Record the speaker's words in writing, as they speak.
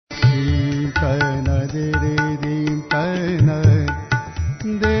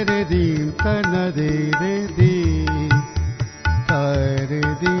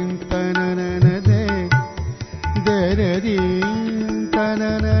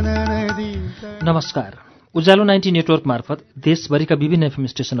नमस्कार। उज्यालो 90 नेटवर्क मार्फत देशभरिका विभिन्न एफएम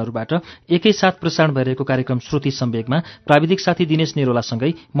स्टेशनहरूबाट एकैसाथ प्रसारण भइरहेको कार्यक्रम श्रुति सम्वेकमा प्राविधिक साथी दिनेश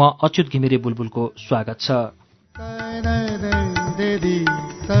नेरोलासँगै म अच्युत घिमिरे बुलबुलको स्वागत छ।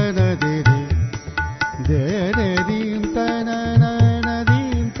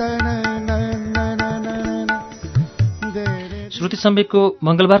 श्रुति सम्वेकको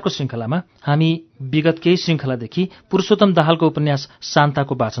मंगलबारको श्रृङ्खलामा हामी विगत केही श्रृङ्खलादेखि पुरुषोत्तम दाहालको उपन्यास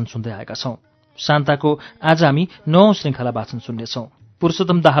शान्ताको वाचन सुन्दै आएका छौं। शान्ताको आज हामी 9औं श्रृङ्खला वाचन सुन्नेछौं।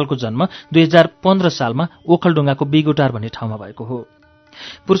 पुरुषोत्तम दाहालको जन्म 2015 सालमा ओखलढुङ्गाको बिगुटार भन्ने ठाउँमा भएको हो।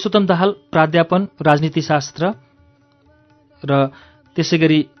 पुरुषोत्तम दाहाल प्राध्यापन, राजनीतिशास्त्र र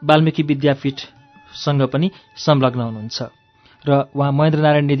त्यसैगरी वाल्मीकि विद्यापीठसँग पनि संलग्न हुनुहुन्छ र उहाँ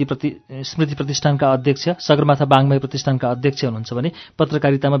महेन्द्रनारायण निधि स्मृति प्रतिष्ठानका अध्यक्ष, सगरमाथा वाङ्मय प्रतिष्ठानका अध्यक्ष हुनुहुन्छ भने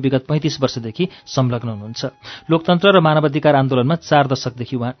पत्रकारितामा विगत 35 वर्षदेखि संलग्न हुनुहुन्छ। लोकतन्त्र र मानवाधिकार आन्दोलनमा 4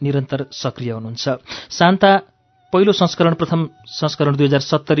 दशकदेखि उहाँ निरन्तर सक्रिय हुनुहुन्छ। शान्ता पहिलो संस्करण, प्रथम संस्करण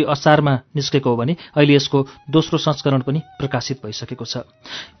 2070 असारमा निस्केको हो भने अहिले यसको दोस्रो संस्करण पनि प्रकाशित भइसकेको छ।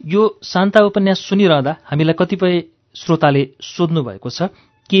 यो शान्ता उपन्यास सुनिरहँदा हामीलाई कतिपय श्रोताले सोध्नु भएको छ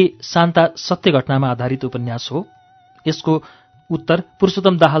कि शान्ता सत्य घटनामा आधारित उपन्यास हो? यसको उत्तर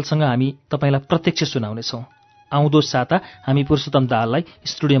पुरुषोत्तम दाहालसँग हामी तपाईलाई प्रत्यक्ष सुनाउनेछौं। आउँदो साता हामी पुरुषोत्तम दाहाललाई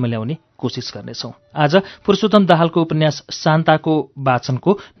स्टुडियोमा ल्याउने कोसिस गर्नेछौं। आज पुरुषोत्तम दाहालको उपन्यास शान्ताको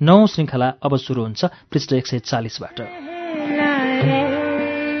वाचनको 9औं श्रृङ्खला अब सुरु हुन्छ पृष्ठ 140 बाट।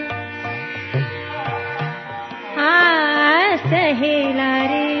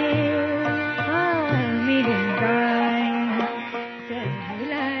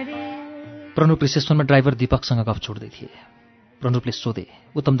 प्रणुप रिसेप्सनमा ड्राइभर दीपकसँग गफ छोड्दै थिए। प्रणुपले सोधे,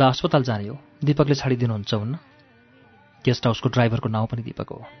 उत्तम दा अस्पताल जाने हो, दीपकले छाडिदिनुहुन्छ हुन्न? गेस्ट हाउसको ड्राइभरको नाउँ पनि दीपक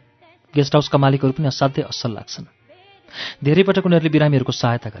हो। गेस्ट हाउसका मालिकहरू पनि असाध्यै असल लाग्छन्। धेरै पटक उनीहरूले बिरामीहरूको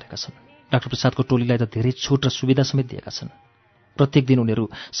सहायता गरेका छन्। डाक्टर प्रसादको टोलीलाई त धेरै छुट र सुविधा समेत दिएका छन्। प्रत्येक दिन उनीहरू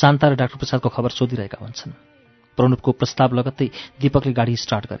शान्ता र डाक्टर प्रसादको खबर सोधिरहेका हुन्छन्। प्रणुपको प्रस्ताव लगत्तै दीपकले गाडी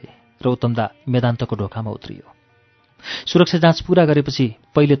स्टार्ट गरे र उत्तम दा मेदान्तको ढोकामा उत्रियो। सुरक्षा जाँच पूरा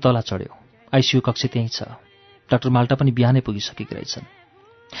गरेपछि पहिले तला चढ्यो। आइसियू कक्ष त्यहीँ छ। डाक्टर माल्टा पनि बिहानै पुगिसकेकी रहेछन्।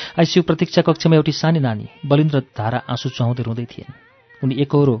 आइसियू प्रतीक्षा कक्षमा एउटी सानी नानी बलिन्द्र धारा आँसु चुहाउँदै रुँदै थिइन्। उनी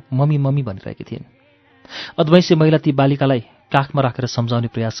एकहोरो मम्मी मम्मी भनिरहेकी थिइन्। अद्वैंसी महिला ती बालिकालाई काखमा राखेर सम्झाउने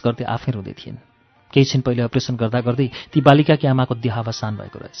प्रयास गर्दै आफै रुँदै थिइन्। केही छिन पहिले अपरेसन गर्दा गर्दै ती बालिकाकी आमाको देहावसान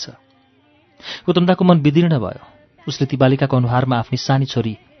भएको रहेछ। उत्तमदाको मन विदीर्ण भयो। उसले ती बालिकाको अनुहारमा आफ्नी सानी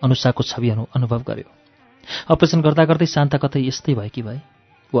छोरी अनुषाको छवि अनुभव गर्यो। अपरेसन गर्दा गर्दै शान्ता कतै यस्तै भएकी भए।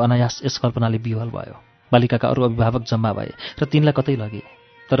 ऊ अनायास यस कल्पनाले विह्वल भयो। बालिकाका अरू अभिभावक जम्मा भए र तिनलाई कतै लगे,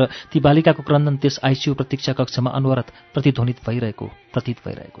 तर ती बालिकाको क्रन्दन त्यस आइसियू प्रतीक्षा कक्षमा अनवरत प्रतिध्वनित भइरहेको प्रतीत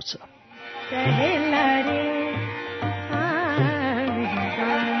भइरहेको छ।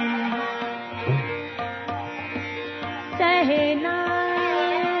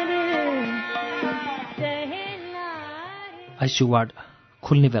 आइसियू वार्ड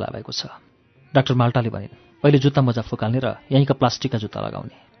खुल्ने बेला भएको छ। डाक्टर माल्टाले भनिन्, पहिले जुत्ता मोजा फुकाल्ने र यहीँका प्लास्टिकका जुत्ता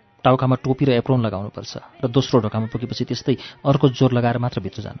लगाउने, टाउकामा टोपी र एप्रोन लगाउनुपर्छ र दोस्रो ढोकामा पुगेपछि त्यस्तै अर्को जोर लगाएर मात्र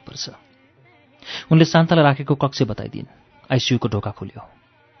भित्र जानुपर्छ। उनले शान्तालाई राखेको कक्ष बताइदिन्। आइसियूको ढोका खुल्यो।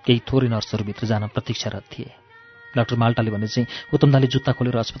 केही थोरै नर्सहरू भित्र जान प्रतीक्षारत थिए। डाक्टर माल्टाले भने चाहिँ उत्तमदाले जुत्ता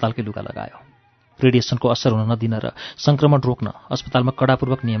खोलेर अस्पतालकै लुगा लगायो। रेडिएसनको असर हुन नदिन र संक्रमण रोक्न अस्पतालमा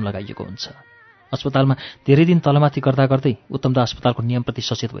कडापूर्वक नियम लगाइएको हुन्छ। अस्पतालमा धेरै दिन तलमाथि गर्दा गर्दै उत्तमदा अस्पतालको नियमप्रति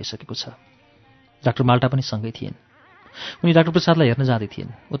सचेत भइसकेको छ। डाक्टर माल्टा पनि सँगै थिइन्। उनी डाक्टर प्रसादलाई हेर्न जाँदै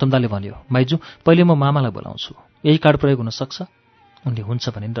थिइन्। उत्तमदाले भन्यो, माइजू पहिले म मामालाई बोलाउँछु, यही कार्ड प्रयोग हुन सक्छ? उनले हुन्छ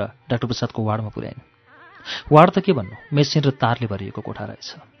भनिन् र डाक्टर प्रसादको वार्डमा पुर्याइन्। वार्ड त के भन्नु, मेसिन र तारले भरिएको कोठा रहेछ।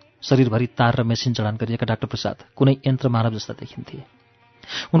 शरीरभरि तार र मेसिन जडान गरिएका डाक्टर प्रसाद कुनै यन्त्र मानव जस्ता देखिन्थे।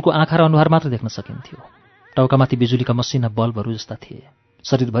 उनको आँखा र अनुहार मात्र देख्न सकिन्थ्यो। टाउकामाथि बिजुलीका मसिना बल्बहरू जस्ता थिए।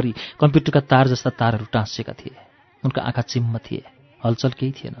 शरीरभरि कम्प्युटरका तार जस्ता तारहरू टाँसिएका थिए। उनका आँखा चिम्म थिए, हलचल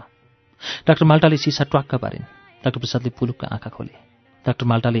केही थिएन। डाक्टर माल्टाले सिसा ट्वाक्क पारिन्। डाक्टर प्रसादले पुलुकका आँखा खोले। डाक्टर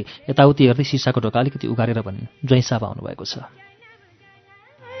माल्टाले यताउति हेर्दै सिसाको ढोका अलिकति उगारेर भनिन्, ज्वाइँसाब आउनुभएको छ।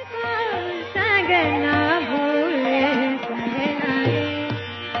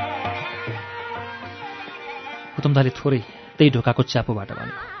 उत्तमदाले थोरै त्यही ढोकाको च्यापोबाट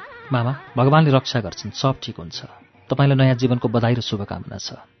भन्यो, मामा भगवानले रक्षा गर्छन्, सब ठिक हुन्छ। तपाईँलाई नयाँ जीवनको बधाई र शुभकामना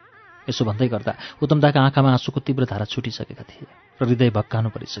छ। यसो भन्दै गर्दा उत्तमदाका आँखामा आँसुको तीव्र धारा छुटिसकेका थिए र हृदय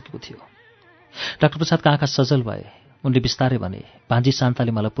भक्कानु परिसकेको थियो। डाक्टर प्रसादका आँखा सजल भए। उनले बिस्तारै भने, भान्जी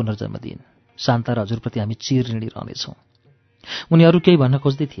शान्ताले मलाई पुनर्जन्म दिइन्। शान्ता र हजुरप्रति हामी चिरऋणी रहनेछौँ। उनी अरू केही भन्न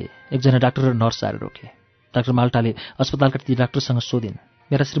खोज्दै थिए। एकजना डाक्टर र नर्स आएर रोके। डाक्टर माल्टाले अस्पतालका ती डाक्टरसँग सोधिन्,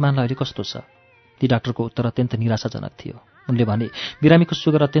 मेरा श्रीमानलाई अहिले कस्तो छ? ती डाक्टरको उत्तर अत्यन्त निराशाजनक थियो। उनले भने बिरामीको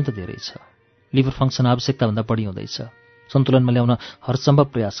सुगर अत्यन्त धेरै छ। लिभर फङ्सन आवश्यकताभन्दा बढी हुँदैछ। सन्तुलनमा ल्याउन हरसम्भव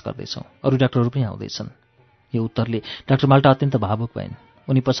प्रयास गर्दैछौँ। अरू डाक्टरहरू पनि आउँदैछन्। यो उत्तरले डाक्टर माल्टा अत्यन्त भावुक भइन्।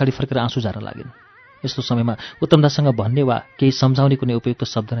 उनी पछाडि फर्केर आँसु झार्न लागिन्। यस्तो समयमा उत्तमदासँग भन्ने वा केही सम्झाउने कुनै उपयुक्त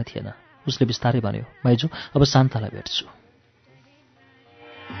शब्द नै थिएन। उसले बिस्तारै भन्यो, माइजू, अब शान्तालाई भेट्छु।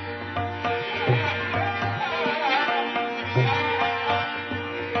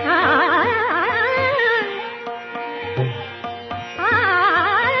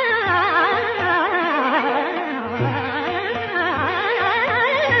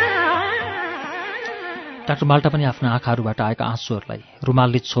 डाक्टर माल्टा पनि आफ्ना आँखाहरूबाट आएका आँसुहरूलाई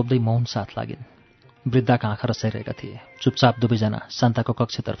रुमालले छोप्दै मौन साथ लागिन्। वृद्धाका आँखा रसाइरहेका थिए। चुपचाप दुवैजना शान्ताको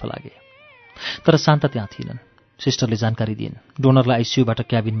कक्षतर्फ लागे। तर शान्ता त्यहाँ थिएनन्। सिस्टरले जानकारी दिइन्, डोनरलाई आइसियूबाट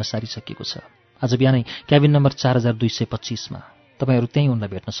क्याबिनमा सारिसकिएको छ। आज बिहानै क्याबिन नम्बर 4225 मा। तपाईहरू त्यहीँ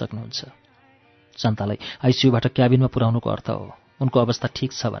उनलाई भेट्न सक्नुहुन्छ। शान्तालाई आइसियूबाट क्याबिनमा पुर्याउनुको अर्थ हो उनको अवस्था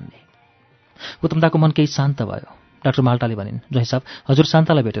ठिक छ भन्ने। उत्तमदाको मन केही शान्त भयो। डाक्टर माल्टाले भनिन्, जोइ साहब, हजुर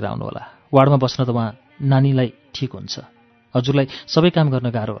शान्तालाई भेटेर आउनुहोला। वार्डमा बस्न त उहाँ नानीलाई ठिक हुन्छ। हजुरलाई सबै काम गर्न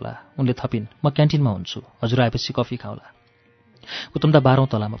गाह्रो होला। उनले थपिन्, म क्यान्टिनमा हुन्छु, हजुर आएपछि कफी खाउँला। उत्तमदा 12औं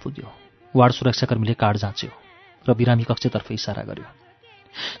तलामा पुग्यो। वार्ड सुरक्षाकर्मीले कार्ड जाँच्यो र बिरामी कक्षतर्फ इसारा गर्यो।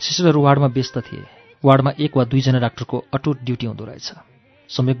 सिस्टरहरू वार्डमा व्यस्त थिए। वार्डमा 1 वा 2 जना डाक्टरको अटुट ड्युटी हुँदो रहेछ।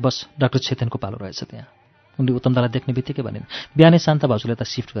 संयोगवश डाक्टर छेतेनको पालो रहेछ त्यहाँ। उनले उत्तमदालाई देख्ने बित्तिकै भनिन्, बिहानै शान्ता भाउजूलाई त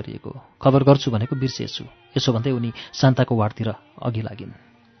सिफ्ट गरिएको, खबर गर्छु भनेको बिर्सिएछु। यसो भन्दै उनी शान्ताको वार्डतिर अघि लागिन्।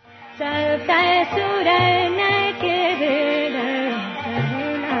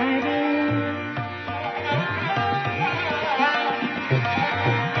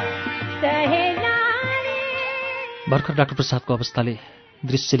 भर्खर डाक्टर प्रसादको अवस्थाले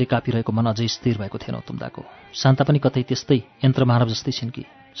दृश्यले कापिरहेको मन अझै स्थिर भएको थिएन उत्तमदाको। शान्ता पनि कतै त्यस्तै यन्त्रमानव जस्तै छिन् कि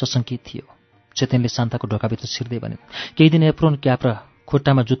सशङ्कित थियो। चेतनले शान्ताको ढोकाभित्र छिर्दै भनिन्, केही दिन एप्रोन, क्याप र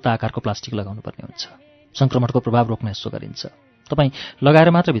खुट्टामा जुत्ता आकारको प्लास्टिक लगाउनु पर्ने हुन्छ। सङ्क्रमणको प्रभाव रोक्न यसो गरिन्छ। तपाईँ लगाएर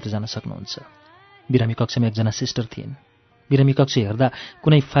मात्र भित्र जान सक्नुहुन्छ। बिरामी कक्षमा एकजना सिस्टर थिइन्। बिरामी कक्ष हेर्दा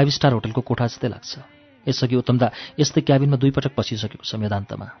कुनै 5 स्टार होटलको कोठा जस्तै लाग्छ। यसअघि उत्तमदा यस्तै क्याबिनमा 2 पटक पसिसकेको छ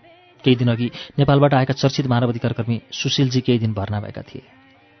मेदान्तमा। केही दिन अघि नेपालबाट आएका चर्चित मानवाधिकार कर्मी सुशीलजी केही दिन भर्ना भएका थिए।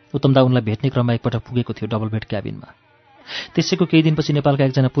 उत्तमदा उनलाई भेट्ने क्रममा एकपटक पुगेको थियो डबल बेड क्याबिनमा। त्यसैको केही दिनपछि नेपालका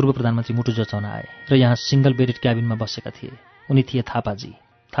एकजना पूर्व प्रधानमन्त्री मुटु जचाउन आए र यहाँ सिंगल बेडेड क्याबिनमा बसेका थिए। उनी थिए थापाजी।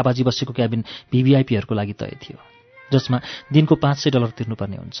 थापाजी बसेको क्याबिन भिभिआइपीहरूको लागि तय थियो, जसमा दिनको $500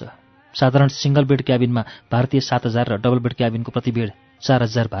 तिर्नुपर्ने हुन्छ। साधारण सिंगल बेड क्याबिनमा भारतीय 7,000 र डबल बेड क्याबिनको प्रति बेड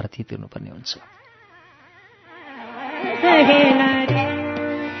 4,000 भारतीय तिर्नुपर्ने हुन्छ।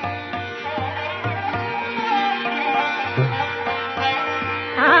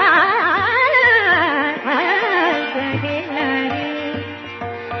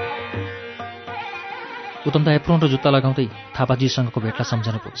 उत्तमदा एप्रोन र जुत्ता लगाउँदै थापाजीसँगको भेटलाई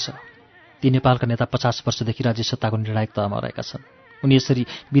सम्झन पुग्छ। ती नेपालका नेता 50 वर्षदेखि राज्य सत्ताको निर्णायक तहमा रहेका छन्। उनी यसरी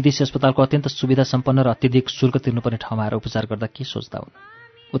विदेशी अस्पतालको अत्यन्त सुविधा सम्पन्न र अत्यधिक शुल्क तिर्नुपर्ने ठाउँमा आएर उपचार गर्दा के सोच्दा हुन्?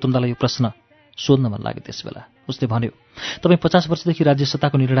 उत्तमदालाई यो प्रश्न सोध्न मन लाग्यो त्यसबेला। उसले भन्यो, तपाईँ 50 वर्षदेखि राज्य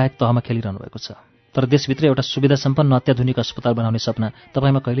सत्ताको निर्णायक तहमा खेलिरहनु भएको छ, तर देशभित्र एउटा सुविधा सम्पन्न अत्याधुनिक अस्पताल बनाउने सपना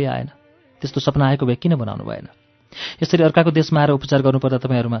तपाईँमा कहिल्यै आएन। त्यस्तो सपना आएको भए किन बनाउनु भएन? यसरी अर्काको देशमा आएर उपचार गर्नुपर्दा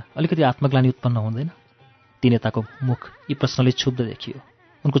तपाईँहरूमा अलिकति आत्मग्लानि उत्पन्न हुँदैन? ती नेताको मुख यी प्रश्नले क्षुब्ध देखियो।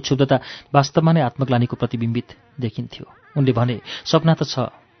 उनको क्षुब्धता वास्तवमा नै आत्मग्लानीको प्रतिबिम्बित देखिन्थ्यो। उनले भने, सपना त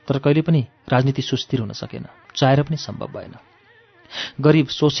छ, तर कहिले पनि राजनीति सुस्थिर हुन सकेन, चाहेर पनि सम्भव भएन। गरिब,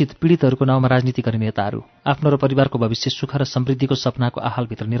 शोषित, पीडितहरूको नाउँमा राजनीति गर्ने नेताहरू आफ्नो र परिवारको भविष्य सुख र समृद्धिको सपनाको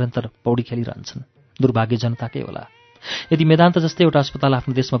आहालभित्र निरन्तर पौडी खेलिरहन्छन्। दुर्भाग्य जनताकै होला। यदि मेदान्त जस्तै एउटा अस्पताल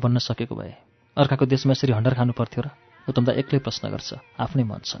आफ्नो देशमा बन्न सकेको भए अर्काको देशमा यसरी हन्डर खानु पर्थ्यो र? उत्तमदा एक्लै प्रश्न गर्छ आफ्नै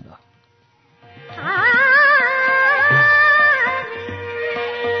मनसँग।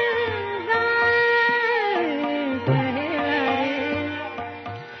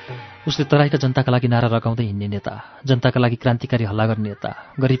 उसले तराईका जनताका लागि नारा लगाउँदै हिँड्ने नेता, जनताका लागि क्रान्तिकारी हल्ला गर्ने नेता,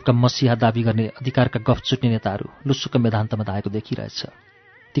 गरिबका मसिहा दाबी गर्ने अधिकारका गफ चुट्ने नेताहरू लुसुक्क मेदान्तमा धाएको देखिरहेछ।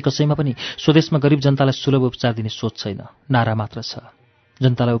 ती कसैमा पनि स्वदेशमा गरिब जनतालाई सुलभ उपचार दिने सोच छैन, नारा मात्र छ।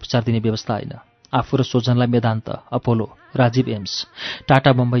 जनतालाई उपचार दिने व्यवस्था होइन। आफू र स्वजनलाई मेदान्त, अपोलो, राजीव एम्स,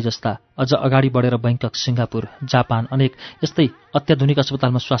 टाटा बम्बई जस्ता अझ अगाडि बढेर बैंकक, सिङ्गापुर, जापान अनेक यस्तै अत्याधुनिक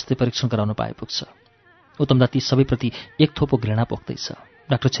अस्पतालमा स्वास्थ्य परीक्षण गराउन पाए पुग्छ। उत्तमदा ती सबैप्रति एक थोपो घृणा पोख्दैछ।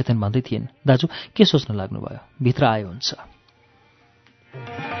 डाक्टर छेतेन भन्दै थिइन्, दाजु के सोच्न लाग्नुभयो? भित्र आए हुन्छ।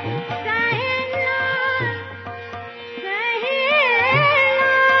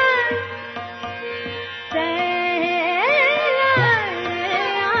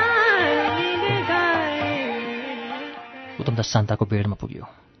 उत्तमदा शान्ताको बेडमा पुग्यो।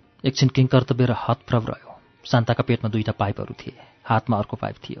 एकछिन किंकर्तव्य र हतप्रभ रह्यो। शान्ताका पेटमा 2टा पाइपहरू थिए, हातमा अर्को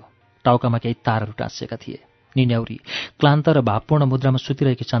पाइप थियो। टाउकामा केही तारहरू टाँसिएका थिए। निन्याउरी, क्लान्त र भावपूर्ण मुद्रामा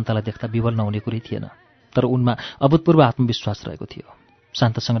सुतिरहेकी शान्तालाई देख्दा विवल नहुने कुरै थिएन, तर उनमा अभूतपूर्व आत्मविश्वास रहेको थियो।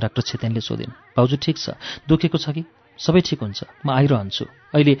 शान्तासँग डाक्टर छेतेनले सोधिन्, भाउजू ठिक छ? दुखेको छ कि? सबै ठिक हुन्छ, म आइरहन्छु।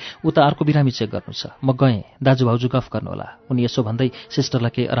 अहिले उता अर्को बिरामी चेक गर्नु छ, म गएँ। दाजु भाउजू गफ गर्नुहोला। उनी यसो भन्दै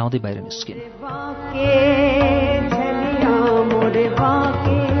सिस्टरलाई केही अराउँदै बाहिर निस्किन्।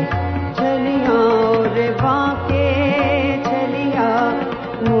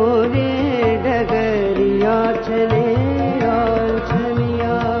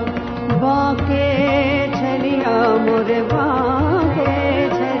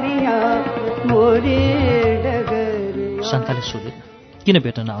 शान्ताले सोधिन्, किन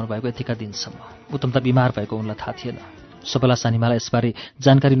भेट्न नआउनु भएको यतिका दिनसम्म? उत्तमदा बिमार भएको उनलाई थाहा थिएन। सबला सानीमालाई यसबारे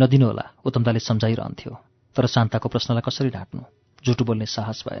जानकारी नदिनुहोला, उत्तमदाले सम्झाइरहन्थ्यो। तर शान्ताको प्रश्नलाई कसरी ढाँट्नु? झुटो बोल्ने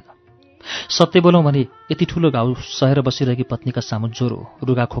साहस भएन। सत्य बोलौँ भने यति ठुलो घाउ सहेर बसिरहेकी पत्नीका सामु ज्वरो,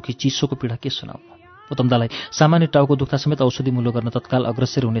 रुगा खोकी, चिसोको पीडा के सुनाउनु? उत्तमदालाई सामान्य टाउको दुख्दा समेत औषधि मुलो गर्न तत्काल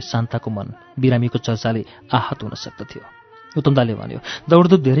अग्रसर हुने शान्ताको मन बिरामीको चर्चाले आहत हुन सक्दथ्यो। उत्तमदाले भन्यो,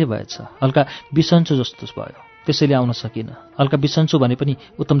 दौडधुप धेरै भएछ, हल्का बिसन्चो जस्तो भयो, त्यसैले आउन सकिन। हल्का बिसन्चो भने पनि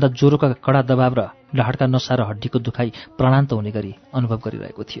उत्तमदा ज्वरोका कडा दबाव र ढाडका नसा र हड्डीको दुखाइ प्राणान्त हुने गरी अनुभव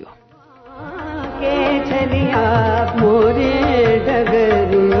गरिरहेको थियो।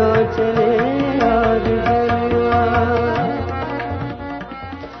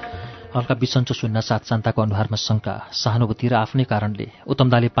 हल्का बिसन्चो सुन्न साथ शान्ताको अनुहारमा शङ्का, सहानुभूति र आफ्नै कारणले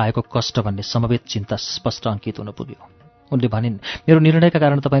उत्तमदाले पाएको कष्ट भन्ने समवेत चिन्ता स्पष्ट अङ्कित हुन पुग्यो। उनले भनिन्, मेरो निर्णयका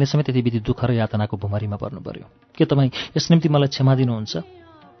कारण तपाईँले समेत यतिविधि दुःख र यातनाको भुमरीमा पर्नु पर्यो। के तपाईँ यस निम्ति मलाई क्षमा दिनुहुन्छ?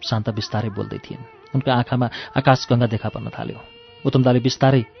 शान्ता बिस्तारै बोल्दै थिइन्। उनका आँखामा आकाशगङ्गा देखा पर्न थाल्यो। उत्तमदाले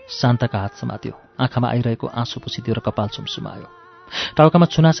बिस्तारै शान्ताका हात समात्यो, आँखामा आइरहेको आँसु पुछिदियो र कपाल सुमसुमायो। टाउकामा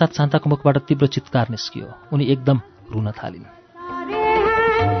छुनासाथ शान्ताको मुखबाट तीव्र चित्कार निस्कियो। उनी एकदम रुन थालिन्।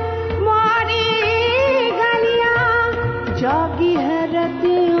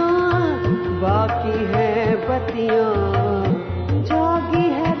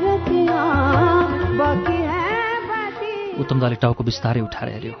 उत्तमदाले टाउको बिस्तारै उठाएर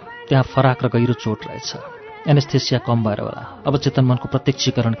हेऱ्यो। त्यहाँ फराक र गहिरो चोट रहेछ। एनेस्थेसिया कम भएर होला। अब चेतन मनको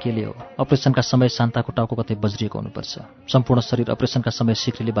प्रत्यक्षीकरण केले हो? अपरेसनका समय शान्ताको टाउको कतै बज्रिएको हुनुपर्छ। सम्पूर्ण शरीर अपरेसनका समय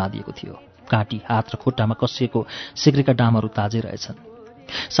सिक्रीले बाँधिएको थियो। घाँटी, हात र खुट्टामा कसिएको सिक्रीका डामहरू ताजै रहेछन्।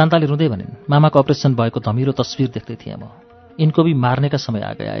 शान्ताले रुँदै भनिन्, मामाको अपरेसन भएको धमिलो तस्विर देख्दै थिएँ म। यिनको भी मार्नेका समय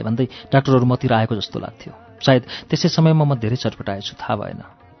आगे आए भन्दै डाक्टरहरू मतिर आएको जस्तो लाग्थ्यो। सायद त्यसै समयमा म धेरै चटपटाएछु, थाहा भएन।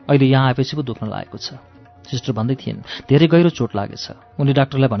 अहिले यहाँ आएपछि पो दुख्न लागेको छ। सिस्टर भन्दै थिइन्, धेरै गहिरो चोट लागेछ। उनी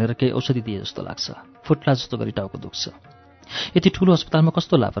डाक्टरलाई भनेर केही औषधि दिए जस्तो लाग्छ। फुट्ला जस्तो गरी टाउको दुख्छ। यति ठुलो अस्पतालमा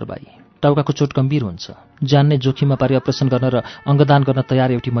कस्तो लापरवाही? टाउकाको चोट गम्भीर हुन्छ। ज्यान नै जोखिममा पारी अपरेसन गर्न र अङ्गदान गर्न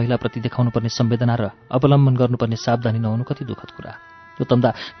तयार एउटी महिलाप्रति देखाउनुपर्ने संवेदना र अवलम्बन गर्नुपर्ने सावधानी नहुनु कति दुःखद कुरा। उत्तमदा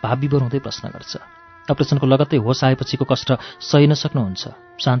भावविभोर हुँदै प्रश्न गर्छ, अपरेसनको लगत्तै होस आएपछिको कष्ट सही नसक्नुहुन्छ?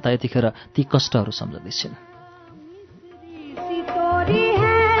 शान्ता यतिखेर ती कष्टहरू सम्झँदैछिन्।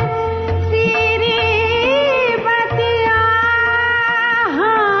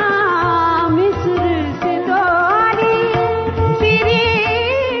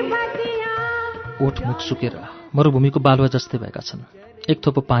 ओठ मुख सुकेर मरुभूमिको बालुवा जस्तै भएका छन्। एक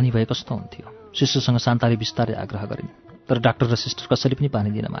थोपो पानी भए कस्तो हुन्थ्यो? शिशुसँग शान्ताले बिस्तारै आग्रह गरिन्, तर डाक्टर र सिस्टर कसैले पनि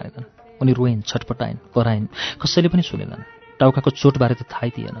पानी दिन मानेनन्। उनी रोइन्, छटपटाइन्, कराइन्, कसैले पनि सुनेनन्। टाउकाको चोटबारे त थाहै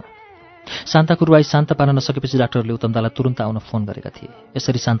थिएन। शान्ताको रुवाई शान्त पार्न नसकेपछि डाक्टरले उत्तमदालाई तुरुन्त आउन फोन गरेका थिए।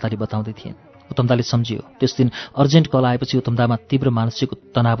 यसरी शान्ताले बताउँदै थिइन्। उत्तमदाले सम्झियो, त्यस दिन अर्जेन्ट कल आएपछि उत्तमदामा तीव्र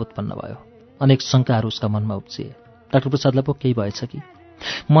मानसिक तनाव उत्पन्न भयो। अनेक शङ्काहरू उसका मनमा उब्जिए। डाक्टर प्रसादलाई पो केही भएछ कि?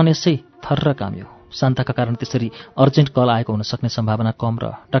 मन यसै थर्र काम्यो। शान्ताका कारण त्यसरी अर्जेन्ट कल आएको हुन सक्ने सम्भावना कम र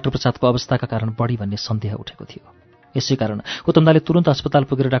डाक्टर प्रसादको अवस्थाका कारण बढी भन्ने सन्देह उठेको थियो। यसै कारण उत्तमदाले तुरुन्त अस्पताल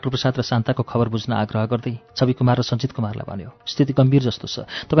पुगेर डाक्टर प्रसाद र शान्ताको खबर बुझ्न आग्रह गर्दै छवि कुमार र सञ्जित कुमारलाई भन्यो, स्थिति गम्भीर जस्तो छ,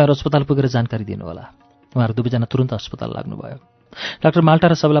 तपाईँहरू अस्पताल पुगेर जानकारी दिनुहोला। उहाँहरू दुवैजना तुरुन्त अस्पताल लाग्नुभयो। डाक्टर माल्टा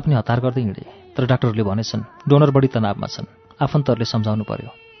र सबैलाई पनि हतार गर्दै हिँडे, तर डाक्टरहरूले भनेछन् डोनर बढी तनावमा छन्, आफन्तहरूले सम्झाउनु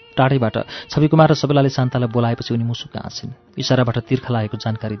पर्यो। टाढैबाट छवि कुमार र सबैलाले शान्तालाई बोलाएपछि उनी मुसुक्क हाँसिन्। इसाराबाट तिर्खा लागेको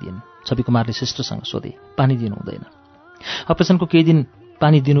जानकारी दिइन्। छवि कुमारले सिस्टरसँग सोधे, पानी दिनु हुँदैन? अपरेसनको केही दिन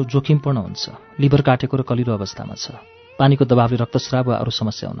पानी दिनु जोखिमपूर्ण हुन्छ। लिभर काटेको र कलिलो अवस्थामा छ। पानीको दबावले रक्तस्राव वा अरू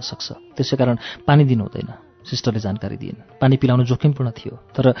समस्या हुन सक्छ। त्यसैकारण पानी दिनु हुँदैन, सिस्टरले जानकारी दिइन्। पानी पिलाउनु जोखिमपूर्ण थियो,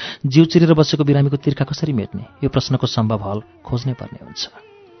 तर जिउ चिरेर बसेको बिरामीको तिर्खा कसरी मेट्ने? यो प्रश्नको सम्भव हल खोज्नै पर्ने हुन्छ।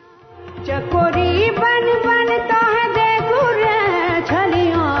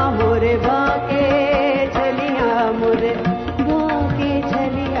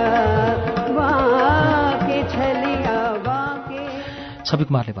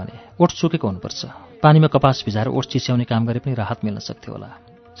 छविकुमारले भने, ओठ सुकेको हुनुपर्छ। पानीमा कपास भिजाएर ओठ चिस्याउने काम गरे पनि राहत मिल्न सक्थ्यो होला।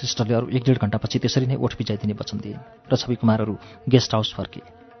 सिस्टरले अरू 1-1.5 घण्टापछि त्यसरी नै ओठ भिजाइदिने वचन दिइन् र छविकुमारहरू गेस्ट हाउस फर्के।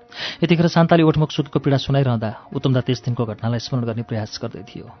 यतिखेर शान्ताले ओठमुख सुकेको पीडा सुनाइरहँदा उत्तमदा त्यस दिनको घटनालाई स्मरण गर्ने प्रयास गर्दै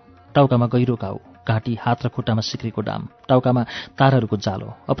थियो। टाउकामा गहिरो घाउ, घाँटी, हात र खुट्टामा सिक्रीको डाम, टाउकामा तारहरूको जालो,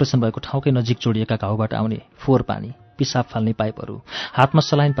 अपरेसन भएको ठाउँकै नजिक जोडिएका घाउबाट आउने फोहोर पानी, पिसाब फाल्ने पाइपहरू, हातमा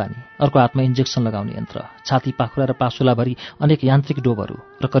सलाइन पानी, अर्को हातमा इन्जेक्सन लगाउने यन्त्र, छाती, पाखुरा र पासुलाभरि अनेक यान्त्रिक डोबहरू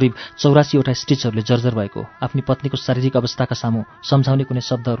र करिब 84वटा स्टिचहरूले जर्जर भएको आफ्नी पत्नीको शारीरिक अवस्थाका सामु सम्झाउने कुनै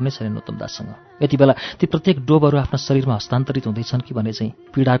शब्दहरू नै छैनन् उत्तमदासँग। यति बेला ती प्रत्येक डोबहरू आफ्ना शरीरमा हस्तान्तरित हुँदैछन् कि भने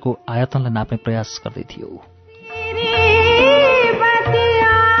चाहिँ पीडाको आयतनलाई नाप्ने प्रयास गर्दै थियो।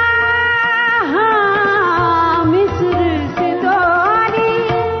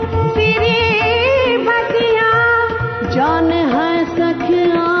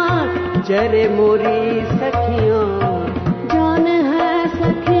 जरे मोरी सखियों जान है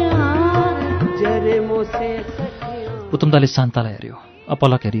सखियां जरे मोसे सखियों। उत्तमदाले शान्तालाई हेऱ्यो,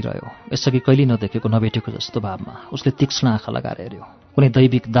 अपलक हेरिरह्यो। यसअघि कहिल्यै नदेखेको नभेटेको जस्तो भावमा उसले तीक्ष्ण आँखा लगाएर हेऱ्यो। कुनै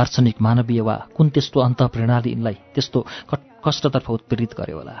दैविक, दार्शनिक, मानवीय वा कुन त्यस्तो अन्तःप्रेरणाले यिनलाई त्यस्तो कष्टतर्फ उत्प्रेरित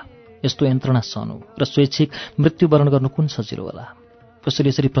गर्यो होला। यस्तो यन्त्रणा सहनु र स्वैच्छिक मृत्युवरण गर्नु कुन सजिलो होला?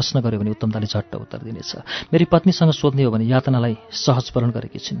 कसैले यसरी प्रश्न गर्यो भने उत्तमदाले झट्ट उत्तर दिनेछ, मेरी पत्नीसँग सोध्ने हो भने यातनालाई सहज वरण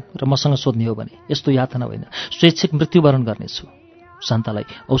गरेकी छिन् र मसँग सोध्ने हो भने यस्तो यातना होइन, स्वैच्छिक मृत्युवरण गर्नेछु।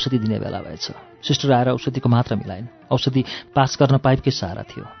 शान्तालाई औषधि दिने बेला भएछ। सिस्टर आएर औषधिको मात्रा मिलाइन्। औषधि पास गर्न पाइपकै सहारा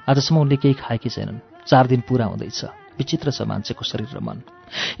थियो। आजसम्म उनले केही खाएकी छैनन्। 4 दिन पूरा हुँदैछ। विचित्र छ मान्छेको शरीर र मन।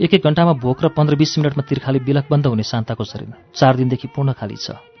 1-1 घण्टामा भोक र 15-20 मिनटमा तिर्खाले बिलकबन्द हुने शान्ताको शरीर 4 दिनदेखि पूर्ण खाली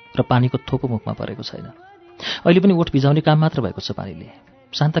छ र पानीको थोपो मुखमा परेको छैन। अहिले पनि ओठ भिजाउने काम मात्र भएको छ पानीले।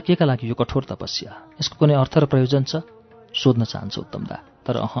 शान्ता केका लागि यो कठोर तपस्या? यसको कुनै अर्थ र प्रयोजन छ? सोध्न चाहन्छ उत्तमदा,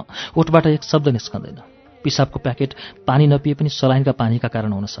 तर ओठबाट एक शब्द निस्कँदैन। पिसाबको प्याकेट पानी नपिए पनि सलाइनका पानीका कारण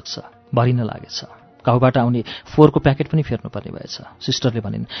हुन सक्छ। भरिन लागेछ। घाउबाट आउने फोहोरको प्याकेट पनि फेर्नुपर्ने भएछ। सिस्टरले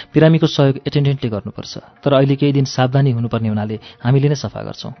भनिन्, बिरामीको सहयोग एटेन्डेन्टले गर्नुपर्छ, तर अहिले केही दिन सावधानी हुनुपर्ने हुनाले हामीले नै सफा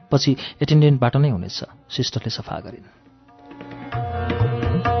गर्छौँ। पछि एटेन्डेन्टबाट नै हुनेछ। सिस्टरले सफा गरिन्।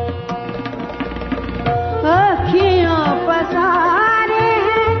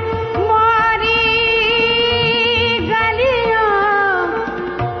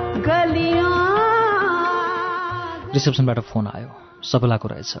 रिसेप्सनबाट फोन आयो। सबलाको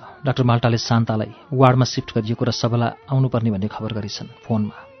रहेछ। डाक्टर माल्टाले शान्तालाई वार्डमा शिफ्ट गरिएको र सबला आउनुपर्ने भन्ने खबर गरिछन्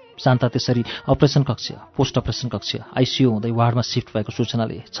फोनमा। शान्ता त्यसरी अपरेसन कक्ष, पोस्ट अपरेसन कक्ष, आइसियू हुँदै वार्डमा शिफ्ट भएको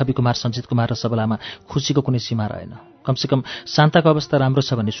सूचनाले छविकुमार, सञ्जित कुमार र सबलामा खुसीको कुनै सीमा रहेन। कमसेकम शान्ताको अवस्था राम्रो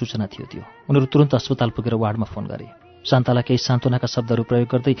छ भन्ने सूचना थियो त्यो। उनीहरू तुरन्त अस्पताल पुगेर वार्डमा फोन गरे। शान्तालाई केही सान्त्वनाका शब्दहरू प्रयोग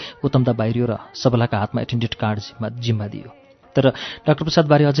गर्दै उत्तमदा बाहिरियो र सबलाका हातमा एटेन्डेन्ट कार्ड जिम्मा दियो। तर डाक्टर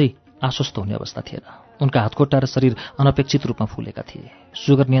प्रसादबारे अझै आश्वस्त हुने अवस्था थिएन। उनका हातखुट्टा र शरीर अनपेक्षित रूपमा फुलेका थिए।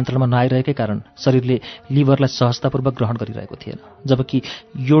 सुगर नियन्त्रणमा नआइरहेकै कारण शरीरले लिभरलाई सहजतापूर्वक ग्रहण गरिरहेको थिएन, जबकि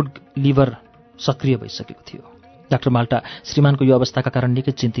योड लिभर सक्रिय भइसकेको थियो। डाक्टर माल्टा श्रीमानको यो अवस्थाका कारण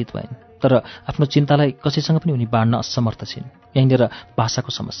निकै चिन्तित भइन्, तर आफ्नो चिन्तालाई कसैसँग पनि उनी बाँड्न असमर्थ छिन्। यहीँनिर भाषाको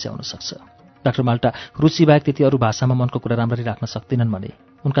समस्या हुन सक्छ। डाक्टर माल्टा रुचि बाहेक त्यति अरू भाषामा मनको कुरा राम्ररी राख्न सक्दैनन् भने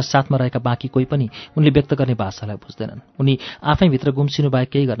उनका साथमा रहेका बाँकी कोही पनि उनले व्यक्त गर्ने भाषालाई बुझ्दैनन्। उनी आफैभित्र गुम्सिनु बाहेक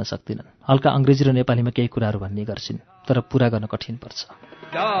केही गर्न सक्दैनन्। हल्का अङ्ग्रेजी र नेपालीमा केही कुराहरू भन्ने गर्छिन्, तर पुरा गर्न कठिन पर्छ।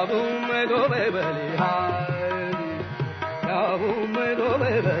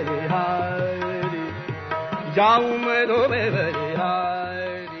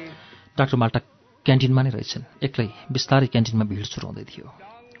 डाक्टर माल्टा क्यान्टिनमा नै रहेछन्। एक्लै बिस्तारै क्यान्टिनमा भिड सुरु हुँदै थियो।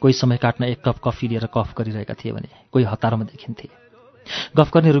 कोही समय काट्न 1 कप कफी लिएर कफ गरिरहेका थिए भने कोही हतारमा देखिन्थे। गफ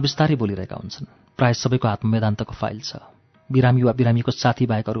गर्नेहरू बिस्तारै बोलिरहेका हुन्छन्। प्रायः सबैको हातमा वेदान्तको फाइल छ। बिरामी वा बिरामीको साथी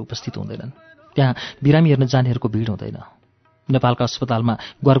बाहेक अरू उपस्थित हुँदैनन्। त्यहाँ बिरामी हेर्न जानेहरूको भिड हुँदैन। नेपालका अस्पतालमा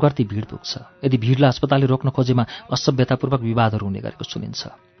गरगर्ती भिड पुग्छ। यदि भिडलाई अस्पतालले रोक्न खोजेमा असभ्यतापूर्वक विवादहरू हुने गरेको सुनिन्छ,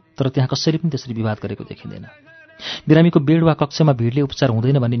 तर त्यहाँ कसैले पनि त्यसरी विवाद गरेको देखिँदैन। बिरामीको बेड वा कक्षमा भिडले उपचार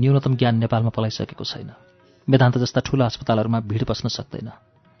हुँदैन भन्ने न्यूनतम ज्ञान नेपालमा पलाइसकेको छैन। वेदान्त जस्ता ठूला अस्पतालहरूमा भिड बस्न सक्दैन।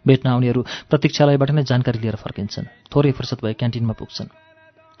 भेट्न आउनेहरू प्रतीक्षालयबाट नै जानकारी लिएर फर्किन्छन्। थोरै फुर्सद भए क्यान्टिनमा पुग्छन्।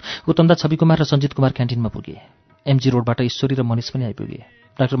 उत्तमदा, छविकुमार र सञ्जित कुमार क्यान्टिनमा पुगे। एमजी रोडबाट ईश्वरी र मनिष पनि आइपुगे।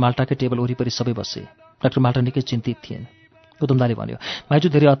 डाक्टर माल्टाकै टेबल वरिपरि सबै बसे। डाक्टर माल्टा निकै चिन्तित थिएन। उत्तमदाले भन्यो,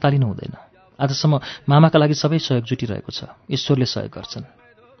 माइजू धेरै अत्तालिनु हुँदैन। आजसम्म मामाका लागि सबै सहयोग जुटिरहेको छ। ईश्वरले सहयोग गर्छन्।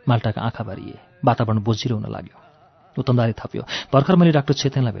 माल्टाका आँखा भरिए। वातावरण बोझिलो हुन लाग्यो। उत्तमदाले थप्यो, भर्खर मैले डाक्टर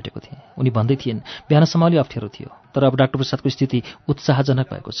छेतेनलाई भेटेको थिएँ। उनी भन्दै थिइन् बिहानसम्म अलि अप्ठ्यारो थियो, तर अब डाक्टर प्रसादको स्थिति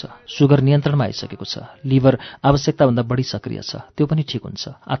उत्साहजनक भएको छ। सुगर नियन्त्रणमा आइसकेको छ। लिभर आवश्यकताभन्दा बढी सक्रिय छ। त्यो पनि ठिक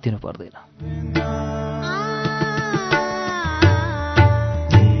हुन्छ। आत्तिनु पर्दैन।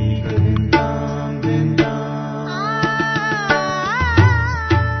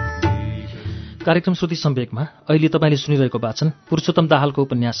 कार्यक्रम श्रुति सम्वेकमा अहिले तपाईँले सुनिरहेको वाचन पुरुषोत्तम दाहालको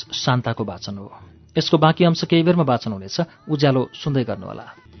उपन्यास शान्ताको वाचन हो। यसको बाँकी अंश केही बेरमा वाचन हुनेछ। उज्यालो सुन्दै गर्नुहोला।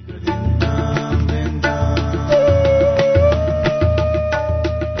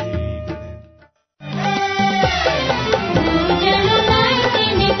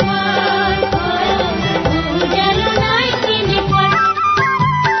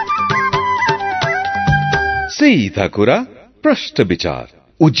 सीधा कुरा प्रश्न विचार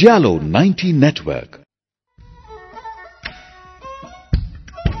उज्यालो 90 नेटवर्क।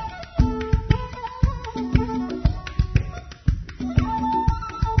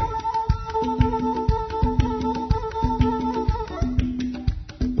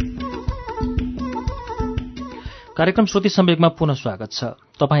 कार्यक्रम श्रुति सम्वेकमा पुनः स्वागत छ।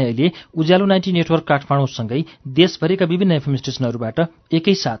 तपाईँ अहिले उज्यालो 90 नेटवर्क काठमाडौँसँगै देशभरिका विभिन्न एफएम स्टेशनहरूबाट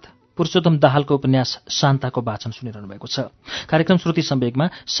एकैसाथ पुरुषोत्तम दाहालको उपन्यास शान्ताको वाचन सुनिरहनु भएको छ। कार्यक्रम श्रुति सम्वेकमा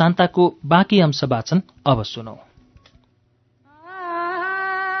शान्ताको बाँकी अंश वाचन अब सुनौ।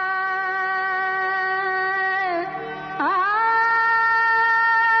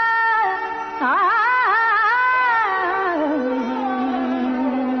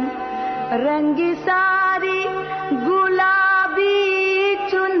 रंगी सारी गुलाबी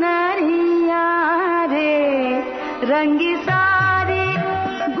चुनरिया रे, रंगी सारी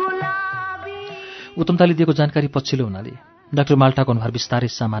गुलाबी। उत्तमताले दिएको जानकारी पछिल्लो हुनाले डाक्टर माल्टाको अनुहार बिस्तारै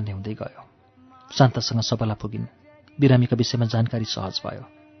सामान्य हुँदै गयो। शान्तासँग सबला पुगिन्। बिरामीका विषयमा जानकारी सहज भयो।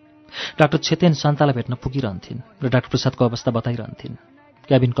 डाक्टर छेतेन शान्तालाई भेट्न पुगिरहन्थिन् र डाक्टर प्रसादको अवस्था बताइरहन्थिन्।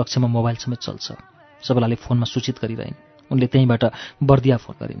 क्याबिन कक्षमा मोबाइल समेत चल्छ। सबलाले फोनमा सूचित गरिरहन्। उनले त्यहीँबाट बर्दिया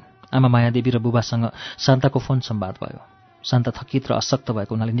फोन गरिन्। आमा मायादेवी र बुबासँग शान्ताको फोन संवाद भयो। शान्ता थकित र अशक्त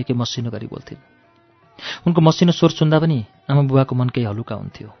भएको हुनाले निकै मसिनो गरी बोल्थिन्। उनको मसिनो स्वर सुन्दा पनि आमा बुबाको मन केही हलुका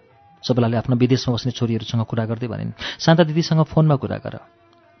हुन्थ्यो। सबलाले आफ्ना विदेशमा बस्ने छोरीहरूसँग कुरा गर्दै भनिन्, शान्ता दिदीसँग फोनमा कुरा गर।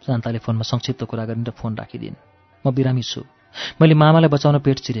 शान्ताले फोनमा संक्षिप्त कुरा गरिन् र फोन राखिदिन्। म बिरामी छु। मैले मामालाई बचाउन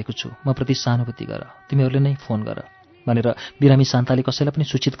पेट चिरेको छु। म प्रति सहानुभूति गर। तिमीहरूले नै फोन गर भनेर बिरामी शान्ताले कसैलाई पनि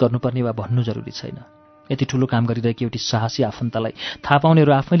सूचित गर्नुपर्ने वा भन्नु जरुरी छैन। यति ठूलो काम गरिरहेकी एउटी साहसी आफन्तलाई थाहा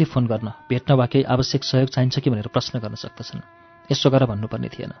पाउनेहरू आफैले फोन गर्न, भेट्न वा केही आवश्यक सहयोग चाहिन्छ कि भनेर प्रश्न गर्न सक्दछन्। यसो गर भन्नुपर्ने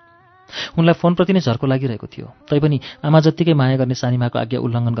थिएन। उनलाई फोनप्रति नै झर्को लागिरहेको थियो। तैपनि आमा जत्तिकै माया गर्ने सानीमाको आज्ञा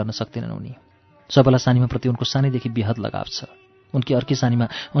उल्लङ्घन गर्न सक्दैनन् उनी। सबला सानीमाप्रति उनको सानैदेखि बेहद लगाव छ। उनकी अर्की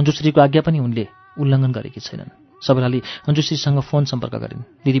सानीमा अन्जुश्रीको आज्ञा पनि उनले उल्लङ्घन गरेकी छैनन्। सबलाले अन्जुश्रीसँग फोन सम्पर्क गरिन्।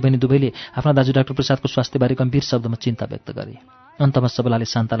 दिदीबहिनी दुवैले आफ्ना दाजु डाक्टर प्रसादको स्वास्थ्यबारे गम्भीर शब्दमा चिन्ता व्यक्त गरे। अन्तमा सबलाले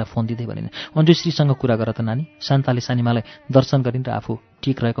शान्तालाई फोन दिँदै भनिन्, अन्जुश्रीसँग कुरा गर त नानी। शान्ताले सानीमालाई दर्शन गरिन् र आफू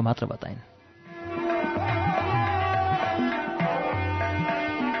ठिक रहेको मात्र बताइन्।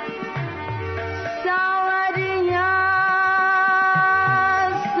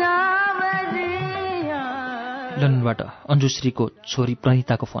 लन्डनबाट अन्जुश्रीको छोरी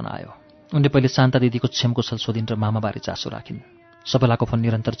प्रणिताको फोन आयो। उनले पहिले शान्ता दिदीको छेमकुशल सोधिन् र मामाबारे चासो राखिन्। सबलाको फोन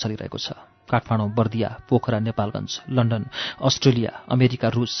निरन्तर चलिरहेको छ। Kathmandu, Bardiya, Pokhara, Nepalgunj, London, Australia, America,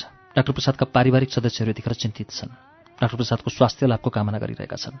 रुस। डाक्टर प्रसादका पारिवारिक सदस्यहरू यतिखेर चिन्तित छन्। डाक्टर प्रसादको स्वास्थ्य लाभको कामना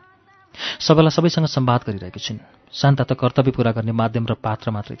गरिरहेका छन्। सबला सबैसँग संवाद गरिरहेकी छिन्। शान्ता त कर्तव्य पूरा गर्ने माध्यम र पात्र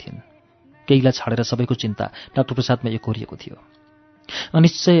मात्रै थिइन्। केहीलाई छाडेर सबैको चिन्ता डाक्टर प्रसादमा एकोरिएको थियो।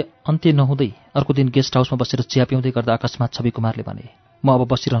 अनिश्चय अन्त्य नहुँदै अर्को दिन गेस्ट हाउसमा बसेर चिया पिउँदै गर्दा अकस्मात छवि कुमारले भने, म अब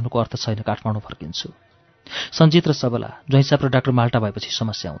बसिरहनुको अर्थ छैन, काठमाडौँ फर्किन्छु। सञ्जित र सबला, ज्वाइँसाप र डाक्टर माल्टा भएपछि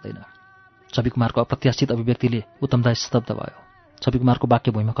समस्या हुँदैन। छवि कुमारको अप्रत्याशित अभिव्यक्तिले उत्तमदाय स्तब्ध भयो। छवि कुमारको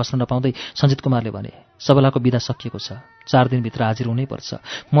वाक्य भुइँमा खस्न नपाउँदै सञ्जित कुमारले भने, सबलाको बिदा सकिएको छ। 4 दिनभित्र हाजिर हुनै पर्छ।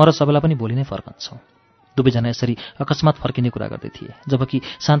 म र सबला पनि भोलि नै फर्कन्छौँ। दुवैजना यसरी अकस्मात फर्किने कुरा गर्दै थिए, जबकि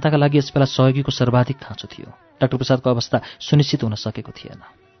शान्ताका लागि यसबेला सहयोगीको सर्वाधिक खाँचो थियो। डाक्टर प्रसादको अवस्था सुनिश्चित हुन सकेको थिएन।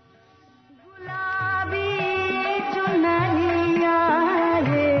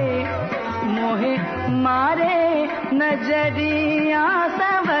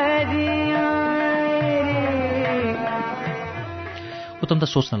 उत्तम त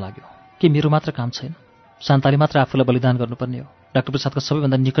सोच्न लाग्यो, के मेरो मात्र काम छैन? शान्ताले मात्र आफूलाई बलिदान गर्नुपर्ने हो? डाक्टर प्रसादका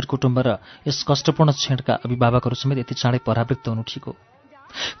सबैभन्दा निकट कुटुम्ब र यस कष्टपूर्ण क्षणका अभिभावकहरू समेत यति चाँडै परावृत्त हुनु ठिक हो?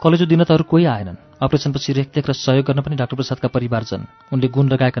 कलेजो दिन त अरू कोही आएनन्। अपरेसनपछि रेखदेख र सहयोग गर्न पनि डाक्टर प्रसादका परिवारजन, उनले गुण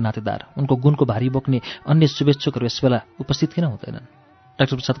लगाएका नातेदार, उनको गुणको भारी बोक्ने अन्य शुभेच्छुकहरू यसबेला उपस्थित किन हुँदैनन्?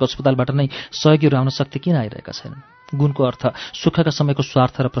 डाक्टर प्रसादको अस्पतालबाट नै सहयोगीहरू आउन सक्थे किन आइरहेका छैनन्? गुणको अर्थ सुखका समयको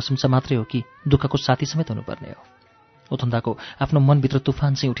स्वार्थ र प्रशंसा मात्रै हो कि दुःखको साथी समेत हुनुपर्ने हो? उत्तमदाको आफ्नो मनभित्र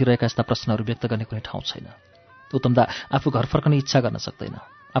तुफान चाहिँ उठिरहेका यस्ता प्रश्नहरू व्यक्त गर्ने कुनै ठाउँ छैन। उत्तमदा आफू घर फर्कने इच्छा गर्न सक्दैन।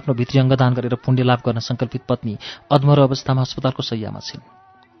 आफ्नो भित्री अङ्गदान गरेर पुण्य लाभ गर्न सङ्कल्पित पत्नी अधमरो अवस्थामा अस्पतालको शय्यामा छिन्।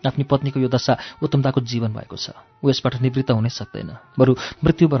 आफ्नी पत्नीको यो दशा उत्तमदाको जीवन भएको छ। ऊ यसबाट निवृत्त हुनै सक्दैन, बरु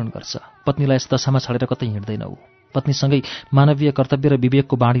मृत्युवरण गर्छ। पत्नीलाई यस दशामा छाडेर कतै हिँड्दैन ऊ। पत्नीसँगै मानवीय कर्तव्य र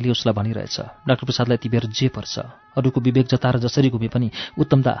विवेकको बाणीले उसलाई भनिरहेछ, डाक्टर प्रसादलाई तिमीहरू जे पर्छ, अरूको विवेक जताएर जसरी घुमे पनि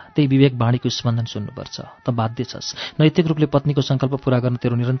उत्तमदा त्यही विवेक बाणीको स्पन्दन सुन्नुपर्छ। त बाध्य छस्। नैतिक रूपले पत्नीको सङ्कल्प पूरा गर्न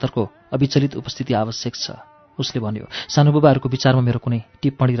तेरो निरन्तरको अविचलित उपस्थिति आवश्यक छ। उसले भन्यो, सानो बुबाहरूको विचारमा मेरो कुनै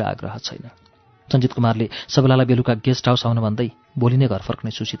टिप्पणी र आग्रह छैन। सञ्जित कुमारले सबलालाई बेलुका गेस्ट हाउस आउन भन्दै भोलि नै घर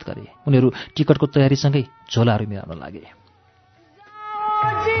फर्कने सूचित गरे। उनीहरू टिकटको तयारीसँगै झोलाहरू मिलाउन लागे।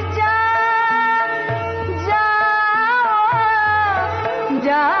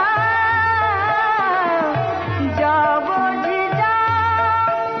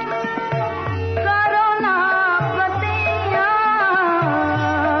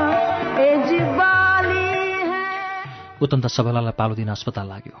 उत्तम त सबलालाई पालो दिन अस्पताल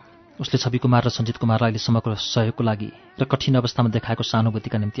लाग्यो। उसले छवि कुमार र सञ्जित कुमारलाई अहिलेसम्मको सहयोगको लागि र कठिन अवस्थामा देखाएको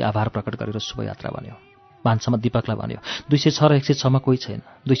सहानुभूतिका निम्ति आभार प्रकट गरेर शुभयात्रा भन्यो। भान्सामा दीपकलाई भन्यो, 206 र 106 मा कोही छैन।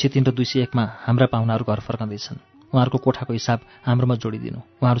 203 र 201 मा हाम्रा पाहुनाहरू घर फर्कँदैछन्। उहाँहरूको कोठाको हिसाब हाम्रोमा जोडिदिनु,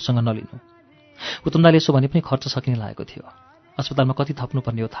 उहाँहरूसँग नलिनु। उत्तमदाले यसो भने पनि खर्च सकिने लागेको थियो। अस्पतालमा कति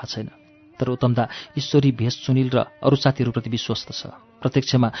थप्नुपर्ने हो थाहा छैन, तर उत्तमदा ईश्वरी भेष सुनिल र अरू साथीहरूप्रति विश्वस्त छ।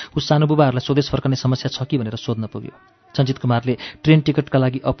 प्रत्यक्षमा उस सानो बुबाहरूलाई स्वदेश फर्कने समस्या छ कि भनेर सोध्न पुग्यो। सञ्जित कुमारले ट्रेन टिकटका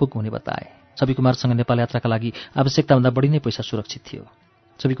लागि अपुग हुने बताए। छवि कुमारसँग नेपाल यात्राका लागि आवश्यकताभन्दा बढी नै पैसा सुरक्षित थियो।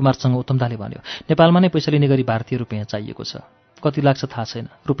 छवि कुमारसँग उत्तमदाले भन्यो, नेपालमा नै पैसा लिने गरी भारतीय रुपियाँ चाहिएको छ। कति लाग्छ थाहा छैन,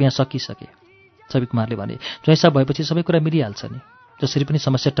 रुपियाँ सकिसके। छवि कुमारले भने, ज्वाइँसाब भएपछि सबै कुरा मिलिहाल्छ नि, जसरी पनि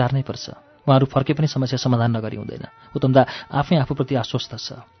समस्या टार्नै पर्छ। उहाँहरू फर्के पनि समस्या समाधान नगरी हुँदैन। उत्तमदा आफै आफूप्रति आश्वस्त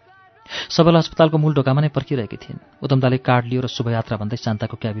छ। सबल अस्पतालको मूल ढोकामा नै पर्खिरहेकी थिइन्। उत्तमदाले कार्ड लियो र शुभयात्रा भन्दै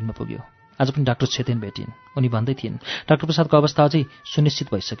शान्ताको क्याबिनमा पुग्यो। आज पनि डाक्टर छेतेन भेटिन्। उनी भन्दै थिइन्, डाक्टर प्रसादको अवस्था अझै सुनिश्चित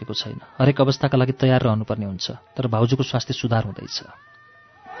भइसकेको छैन। हरेक अवस्थाका लागि तयार रहनुपर्ने हुन्छ, तर भाउजूको स्वास्थ्य सुधार हुँदैछ।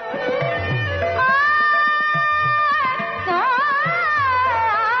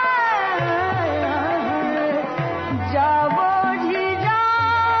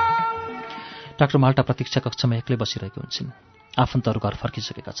 डाक्टर माल्टा प्रतीक्षा कक्षमा एक्लै बसिरहेकी हुन्छन्। आफन्तहरू घर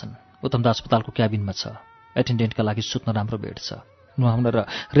फर्किसकेका छन्। उत्तमदा अस्पतालको क्याबिनमा छ। एटेन्डेन्टका लागि सुत्न राम्रो बेड छ। नुहाउन र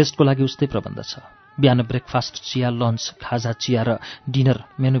रेस्टको लागि उस्तै प्रबन्ध छ। बिहान ब्रेकफास्ट, चिया, लन्च, खाजा, चिया र डिनर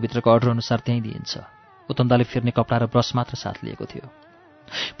मेनुभित्रको अर्डर अनुसार त्यहीँ दिइन्छ। उत्तमदाले फेर्ने कपडा र ब्रस मात्र साथ लिएको थियो।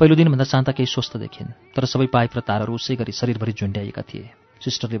 पहिलो दिनभन्दा शान्ता केही स्वस्थ देखिन्, तर सबै पाइप र तारहरू उसै गरी शरीरभरि झुन्ड्याइएका थिए।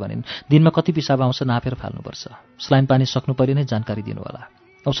 सिस्टरले भनिन्, दिनमा कति पिसाब आउँछ नापेर फाल्नुपर्छ। स्लाइन पानी सक्नु पहिले नै जानकारी दिनु होला।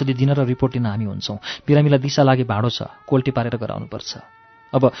 औषधि दिन र रिपोर्ट दिन हामी हुन्छौँ। बिरामीलाई दिशा लागे भाँडो छ, कोल्टी पारेर गराउनुपर्छ।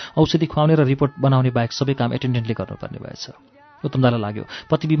 अब औषधि खुवाउने र रिपोर्ट बनाउने बाहेक सबै काम एटेन्डेन्टले गर्नुपर्ने भएछ। उत्तमदालाई लाग्यो,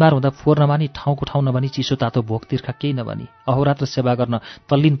 पति बिमार हुँदा फोहोर नमानी, ठाउँको ठाउँ नभनी, चिसो तातो भोक तिर्खा केही नभनी अहोरात्र सेवा गर्न,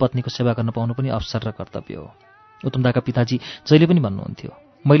 तल्लीन पत्नीको सेवा गर्न पाउनु पनि अवसर र कर्तव्य हो। उत्तमदाका पिताजी जहिले पनि भन्नुहुन्थ्यो,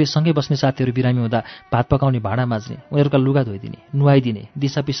 मैले सँगै बस्ने साथीहरू बिरामी हुँदा भात पकाउने, भाँडा माझ्ने, उनीहरूका लुगा धोइदिने, नुहाइदिने,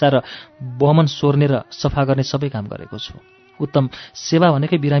 दिसा पिसा र बमन सोर्ने र सफा गर्ने सबै काम गरेको छु। उत्तम सेवा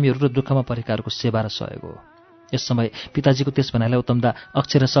भनेकै बिरामीहरू र दुःखमा परेकाहरूको सेवा र सहयोग हो। यस समय पिताजीको त्यस भनाइलाई उत्तमदा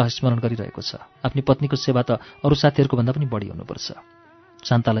अक्षरशः स्मरण गरिरहेको छ। आफ्नी पत्नीको सेवा त अरू साथीहरूको भन्दा पनि बढी हुनुपर्छ।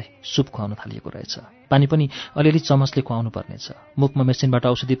 शान्तालाई सुप खुवाउन थालिएको रहेछ। पानी पनि अलिअलि चमचले खुवाउनु पर्नेछ। मुखमा मेसिनबाट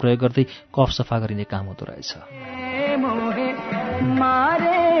औषधि प्रयोग गर्दै कफ सफा गरिने काम हुँदो रहेछ।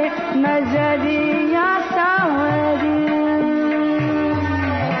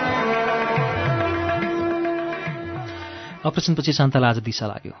 अपरेसनपछि शान्तालाई आज दिशा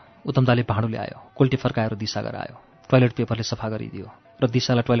लाग्यो। उत्तमदाले भाँडो ल्यायो, कोल्टी फर्काएर दिशा गरायो, टोयलेट पेपरले सफा गरिदियो र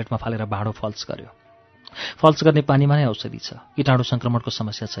दिशालाई टोयलेटमा फालेर भाँडो फल्स गर्यो। फल्स गर्ने पानीमा नै औषधि छ। कीटाणु सङ्क्रमणको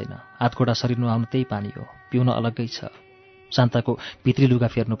समस्या छैन। हातगोडा शरीर नुहाउनु त्यही पानी हो, पिउन अलग्गै छ। शान्ताको भित्री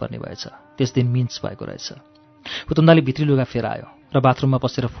लुगा फेर्नुपर्ने भएछ। त्यस दिन मिन्स भएको रहेछ। उत्तमदाले भित्री लुगा फेरायो र बाथरुममा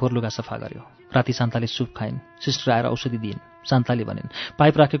पसेर फोहोर लुगा सफा गर्यो। राति शान्ताले सुप खाइन्। सिस्टर आएर औषधि दिइन्। शान्ताले भनिन्,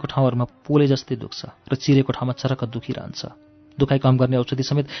 पाइप राखेको ठाउँहरूमा पोले जस्तै दुख्छ र चिरेको ठाउँमा चरक्क दुखिरहन्छ। दुखाइ कम गर्ने औषधि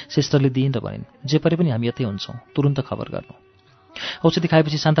समेत सिस्टरले दिइन् र भनिन्, जे परे पनि हामी यतै हुन्छौँ, तुरुन्त खबर गर्नु। औषधि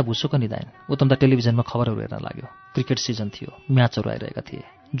खाएपछि शान्ता भुसुक्क निदाइन्। उत्तमदा टेलिभिजनमा खबरहरू हेर्न लाग्यो। क्रिकेट सिजन थियो, म्याचहरू आइरहेका थिए।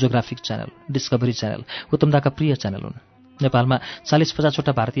 जियोग्राफिक च्यानल, डिस्कभरी च्यानल उत्तमदाका प्रिय च्यानल हुन्। नेपालमा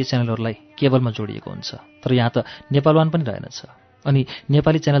 40-50वटा भारतीय च्यानलहरूलाई केबलमा जोडिएको हुन्छ, तर यहाँ त नेपाल वान पनि रहेनछ। अनि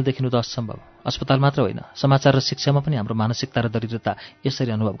नेपाली च्यानल देखिनु त असम्भव। अस्पताल मात्र होइन, समाचार र शिक्षामा पनि हाम्रो मानसिकता र दरिद्रता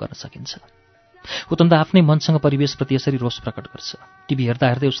यसरी अनुभव गर्न सकिन्छ। उत्तमदा आफ्नै मनसँग परिवेशप्रति यसरी रोष प्रकट गर्छ। टिभी हेर्दा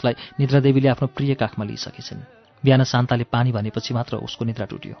हेर्दै उसलाई निद्रादेवीले आफ्नो प्रिय काखमा लिइसकेछन्। बिहान शान्ताले पानी भनेपछि मात्र उसको निद्रा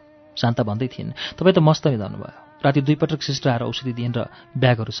टुट्यो। शान्ता भन्दै थिइन्, तपाईँ त मस्त निदाउनु भयो। राति 2 पटक सिस्टर आएर औषधि दिइन् र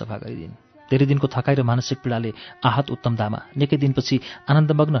ब्यागहरू सफा गरिदिन्। धेरै दिनको थकाइ र मानसिक पीडाले आहत उत्तमदामा निकै दिनपछि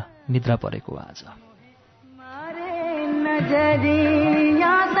आनन्दमग्न निद्रा परेको आज।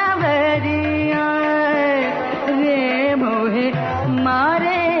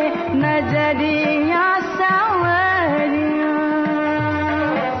 मारे नजरिया सावर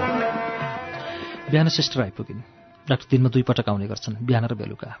बिहान सिस्टर आइपुगिन्। डाक्टर दिनमा 2 पटक आउने गर्छन्, बिहान र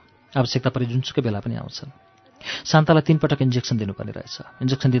बेलुका। आवश्यकता परे जुनसुकै बेला पनि आउँछन्। शान्तालाई 3 पटक इन्जेक्सन दिनुपर्ने रहेछ।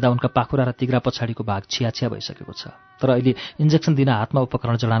 इन्जेक्सन दिँदा उनका पाखुरा र तिग्रा पछाडिको भाग छियाछिया भइसकेको छ। तर अहिले इन्जेक्सन दिन हातमा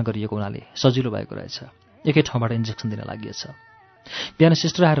उपकरण जडान गरिएको हुनाले सजिलो भएको रहेछ। एकै ठाउँबाट इन्जेक्सन दिन लागिएछ। बिहान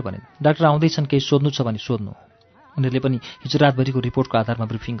सिस्टर आएर भनिन्, डाक्टर आउँदैछन्, केही सोध्नु छ भने सोध्नु। उनीहरूले पनि हिजो रातभरिको रिपोर्टको आधारमा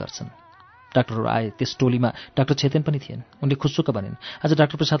ब्रिफिङ गर्छन्। डाक्टरहरू आए, त्यस टोलीमा डाक्टर छेतेन पनि थिएन। उनले खुसुक्क भनिन्, आज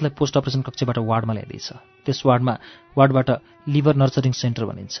डाक्टर प्रसादलाई पोस्ट अपरेसन कक्षबाट वार्डमा ल्याइदिएछ। त्यस वार्डबाट लिभर नर्चरिङ सेन्टर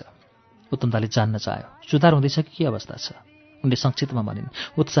भनिन्छ। उत्तमदाले जान्न चाह्यो, सुधार हुँदैछ कि के अवस्था छ? उनले संक्षिप्तमा भनिन्,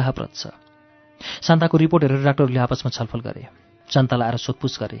 उत्साहप्रद छ। शान्ताको रिपोर्ट हेरेर डाक्टरहरूले आपसमा छलफल गरे। शान्तालाई आएर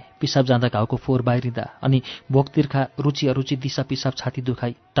सोधपुछ गरे। पिसाब जाँदा घाउको फोहोर बाहिरिँदा अनि भोक तिर्खा, रुचि अरुचि, दिशा पिसाब, छाती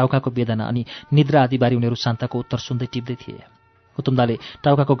दुखाइ, टाउकाको वेदना अनि निद्रा आदि बारे उनीहरू शान्ताको उत्तर सुन्दै टिप्दै थिए। उत्तमदाले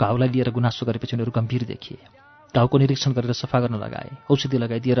टाउकाको घाउलाई लिएर गुनासो गरेपछि उनीहरू गम्भीर देखिए। घाउको निरीक्षण गरेर सफा गर्न लगाए, औषधि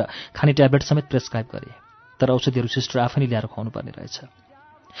लगाइदिएर खाने ट्याब्लेट समेत प्रेस्क्राइब गरे। तर औषधिहरू सिस्टर आफै नै ल्याएर खुवाउनु पर्ने रहेछ।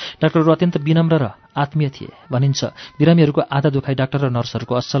 डाक्टरहरू अत्यन्त विनम्र र आत्मीय थिए। भनिन्छ, बिरामीहरूको आधा दुखाइ डाक्टर र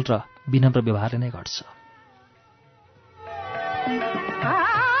नर्सहरूको असल र विनम्र व्यवहारले नै घट्छ।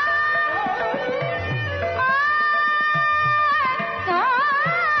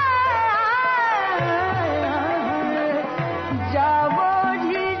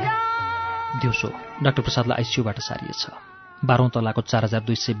 दिउँसो डाक्टर प्रसादलाई आइसियूबाट सारिएछ। 12औं तलाको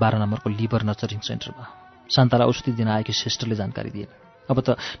 4212 नम्बरको लिभर नर्चरिङ सेन्टरमा। शान्तालाई औषधि दिन आएकी सिस्टरले जानकारी दिइन्। अब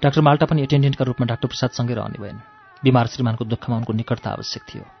त डाक्टर माल्टा पनि एटेन्डेन्टका रूपमा डाक्टर प्रसादसँगै रहने भइन्। बिमार श्रीमानको दुःखमा उनको निकटता आवश्यक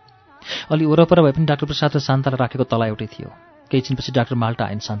थियो। अलि वरपर भए पनि डाक्टर प्रसाद र शान्तालाई राखेको तला एउटै थियो। केही दिनपछि डाक्टर माल्टा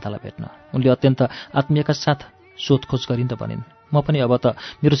आइन् शान्तालाई भेट्न। उनले अत्यन्त आत्मीयका साथ सोधखोज गरिन् र भनिन्, म पनि अब त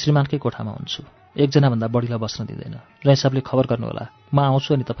मेरो श्रीमानकै कोठामा हुन्छु। एकजनाभन्दा बढीलाई बस्न दिँदैन। जय साहबले खबर गर्नुहोला, म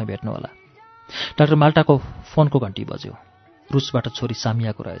आउँछु अनि तपाईँ भेट्नुहोला। डाक्टर माल्टाको फोनको घन्टी बज्यो। रुसबाट छोरी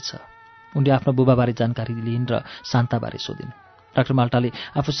सामियाको रहेछ। उनले आफ्नो बुबाबारे जानकारी लिइन् र शान्ताबारे सोधिन्। डाक्टर माल्टाले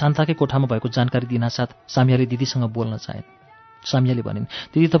आफू शान्ताकै कोठामा भएको जानकारी दिनासाथ सामियाले दिदीसँग बोल्न चाहेन्। सामियाले भनिन्,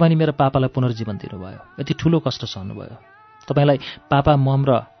 दिदी, तपाईँले मेरो पापालाई पुनर्जीवन दिनुभयो। यति ठुलो कष्ट सहनुभयो। तपाईँलाई पापा, मम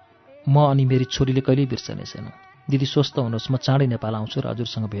र म अनि मेरी छोरीले कहिल्यै बिर्सने छैन। दिदी स्वस्थ हुनुहोस्, म चाँडै नेपाल आउँछु र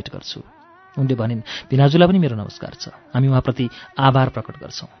हजुरसँग भेट गर्छु। उनले भनिन्, भिनाजुलाई पनि मेरो नमस्कार छ। हामी उहाँप्रति आभार प्रकट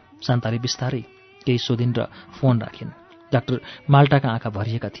गर्छौँ। शान्ताले बिस्तारै केही सोधिन् र फोन राखिन्। डाक्टर माल्टाका आँखा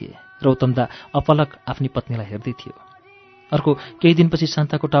भरिएका थिए र उत्तमदा अपलक आफ्नी पत्नीलाई हेर्दै थियो। अर्को केही दिनपछि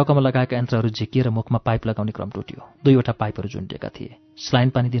शान्ताको टाउकामा लगाएका यन्त्रहरू झिकिएर मुखमा पाइप लगाउने क्रम टुट्यो। 2वटा पाइपहरू झुन्डेका थिए। स्लाइन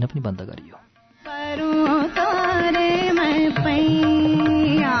पानी दिन पनि बन्द गरियो।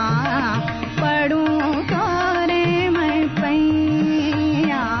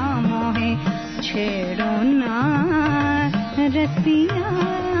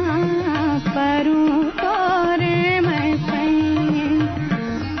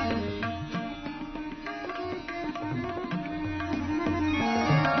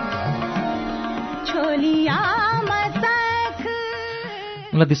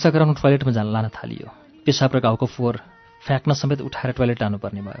 उनलाई दिशा गराउनु टोयलेटमा लान थालियो। पेसाब र घाउको फोहोर फ्याँक्न समेत उठाएर टोयलेट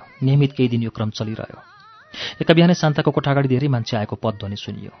लानुपर्ने भयो। नियमित केही दिन यो क्रम चलिरह्यो। एका बिहानै शान्ताको कोठा अगाडि धेरै मान्छे आएको पदध्वनि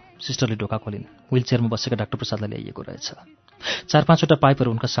सुनियो। सिस्टरले ढोका खोलिन्। व्हीलचेयरमा बसेका डाक्टर प्रसादलाई ल्याइएको रहेछ। 4-5वटा पाइपहरू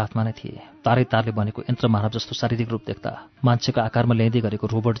उनका साथमा नै थिए। तारै तारले बनेको यन्त्र मानव जस्तो शारीरिक रूप देख्दा मान्छेको आकारमा ल्याइँदै गरेको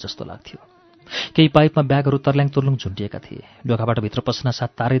रोबोट जस्तो लाग्थ्यो। केही पाइपमा ब्यागहरू तर्ल्याङ तुर्लुङ झुन्डिएका थिए। ढोकाबाट भित्र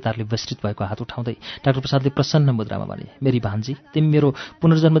पस्नासाथ तारै तारले विस्तृत भएको हात उठाउँदै डाक्टर प्रसादले प्रसन्न मुद्रामा भने, मेरी भान्जी, तिमी मेरो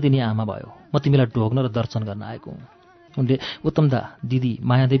पुनर्जन्म दिने आमा भयो। म तिमीलाई ढोग्न र दर्शन गर्न आएको हुँ। उनले उत्तमदा, दिदी,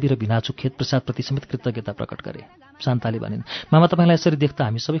 मायादेवी र भिनाजु खेत प्रसादप्रति समेत कृतज्ञता प्रकट गरे। शान्ताले भनिन्, मामा, तपाईँलाई यसरी देख्दा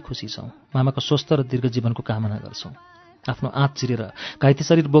हामी सबै खुसी छौँ। मामाको स्वस्थ र दीर्घ जीवनको कामना गर्छौँ। आफ्नो आँत चिरेर घाइते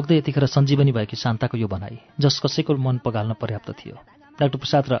शरीर बोक्दै यतिखेर सञ्जीवनी भएकी शान्ताको यो भनाइ जस कसैको मन पगाल्न पर्याप्त थियो। डाक्टर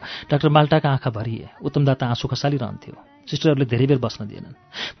प्रसाद र डाक्टर माल्टाका आँखा भरिए। उत्तमदा त आँसु खसालिरहन्थ्यो। सिस्टरहरूले धेरै बेर बस्न दिएनन्।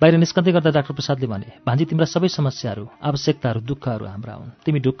 बाहिर निस्कँदै गर्दा डाक्टर प्रसादले भने, भान्जी, तिम्रा सबै समस्याहरू, आवश्यकताहरू, दुःखहरू हाम्रा हुन्।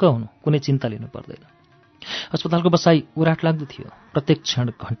 तिमी ढुक्क हुनु, कुनै चिन्ता लिनु पर्दैन। अस्पतालको बसाई उराट लाग्दो थियो। प्रत्येक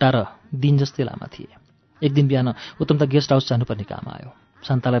क्षण घण्टा र दिन जस्तै लामा थिए। एक दिन बिहान उत्तमदा गेस्ट हाउस जानुपर्ने काम आयो।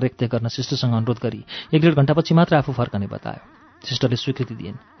 शान्तालाई रेखदेख गर्न सिस्टरसँग अनुरोध गरी 1-1.5 घण्टापछि मात्र आफू फर्कने बतायो। सिस्टरले स्वीकृति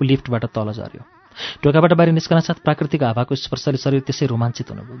दिइन्। ऊ लिफ्टबाट तल झर्यो। ढोकाबाट बाहिर निस्कनासाथ प्राकृतिक हावाको स्पर्शले शरीर त्यसै रोमाञ्चित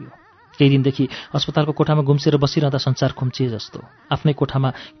हुन पुग्यो। केही दिनदेखि अस्पतालको कोठामा गुम्सिएर बसिरहँदा संसार खुम्चिए जस्तो, आफ्नै कोठामा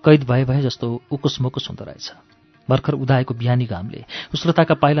कैद भए जस्तो उकुस मुकुस हुँदो रहेछ। भर्खर उदाएको बिहानी घामले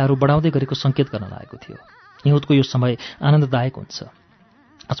उष्णताका पाइलाहरू बढाउँदै गरेको सङ्केत गर्न लागेको थियो। हिउँदको यो समय आनन्ददायक हुन्छ।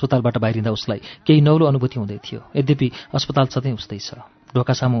 अस्पतालबाट बाहिरिँदा उसलाई केही नौलो अनुभूति हुँदै थियो। यद्यपि अस्पताल सधैँ उस्तै छ।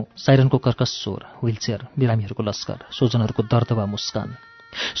 ढोका सामु साइरनको कर्कश स्वर, व्हीलचेयर, बिरामीहरूको लस्कर, स्वजनहरूको दर्द वा मुस्कान,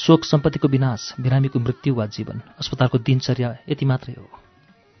 शोक, सम्पत्तिको विनाश, बिरामीको मृत्यु वा जीवन। अस्पतालको दिनचर्या यति मात्रै हो।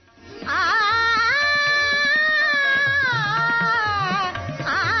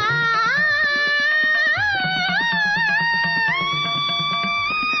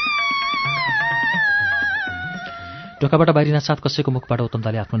 ढोकाबाट बाहिरिन साथ कसैको मुखबाट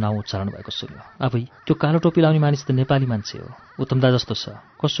उत्तमदाले आफ्नो नाउँ उच्चारण भएको सुन्यो। अबै त्यो कालो टोपी लाउने मानिस त नेपाली मान्छे हो, उत्तमदा जस्तो छ।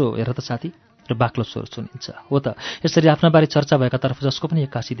 कसो हो हेर त साथी? र बाक्लो स्वर सुनिन्छ। हो त, यसरी आफ्ना बारे चर्चा भएका तर्फ जसको पनि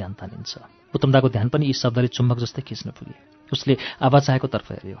एक्कासी ध्यान तानिन्छ। उत्तमदाको ध्यान पनि यी शब्दले चुम्बक जस्तै खिच्न पुगे। उसले आवाज आएको तर्फ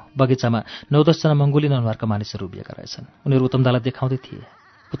हेऱ्यो। बगैँचामा 9-10 जना मङ्गोलियन अनुहारका मानिसहरू उभिएका रहेछन्। उनीहरू उत्तमदालाई देखाउँदै थिए।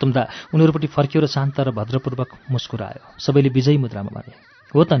 उत्तमदा उनीहरूपट्टि फर्कियो र शान्त र भद्रपूर्वक मुस्कुरायो। सबैले विजयी मुद्रामा भने,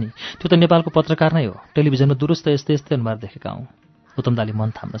 हो त नि, त्यो त नेपालको पत्रकार नै हो। टेलिभिजनमा दुरुस्त यस्तै यस्तै अनुहार देखेका हौँ। उत्तमदाले मन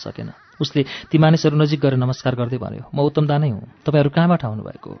थाम्न सकेन। उसले ती मानिसहरू नजिक गएर नमस्कार गर्दै भन्यो, म उत्तमदा नै हुँ। तपाईँहरू कहाँबाट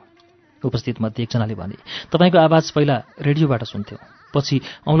आउनुभएको? उपस्थित मध्ये एकजनाले भने, तपाईँको आवाज पहिला रेडियोबाट सुन्थ्यौँ, पछि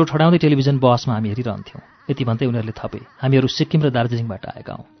औँलो ठडाउँदै टेलिभिजन बहसमा हामी हेरिरहन्थ्यौँ। यति भन्दै उनीहरूले थपे, हामीहरू सिक्किम र दार्जिलिङबाट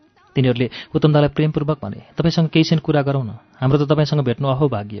आएका हौँ। तिनीहरूले उत्तमदालाई प्रेमपूर्वक भने, तपाईँसँग केही छिन कुरा गरौँ न, हाम्रो त तपाईँसँग भेट्नु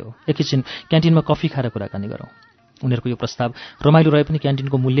अहोभाग्य हो। एकैछिन क्यान्टिनमा कफी खाएर कुराकानी गरौँ। उनीहरूको यो प्रस्ताव रमाइलो रहे पनि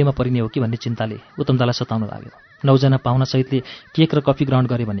क्यान्टिनको मूल्यमा परिने हो कि भन्ने चिन्ताले उत्तमदालाई सताउन लाग्यो। 9 जना पाहुनासहितले केक र कफी ग्रहण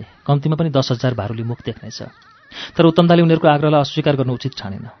गरे भने कम्तीमा पनि 10,000 भारूले मुख देख्नेछ। तर उत्तमदाले उनीहरूको आग्रहलाई अस्वीकार गर्नु उचित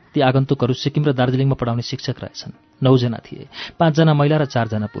ठानेन। ती आगन्तुकहरू सिक्किम र दार्जिलिङमा पढाउने शिक्षक रहेछन्। 9 जना थिए, 5 जना महिला र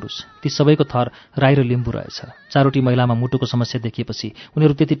 4 जना पुरुष। ती सबैको थर राई र लिम्बू रहेछ। चारोटी महिलामा मुटुको समस्या देखिएपछि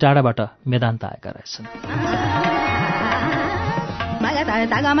उनीहरू त्यति टाढाबाट मेदान्त आएका रहेछन्।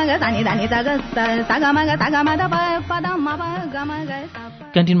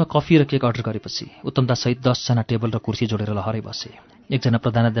 क्यान्टिनमा कफी र केक अर्डर गरेपछि उत्तमदासहित 10 जना टेबल र कुर्सी जोडेर लहरै बसे। एकजना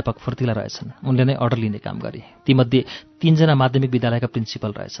प्रधानाध्यापक फुर्तिला रहेछन्, उनले नै अर्डर लिने काम गरे। तीमध्ये 3 जना माध्यमिक विद्यालयका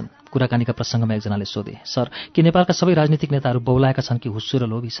प्रिन्सिपल रहेछन्। कुराकानीका प्रसङ्गमा एकजनाले सोधे, सर, के नेपालका सबै राजनीतिक नेताहरू बौलाएका छन् कि हुस्सु र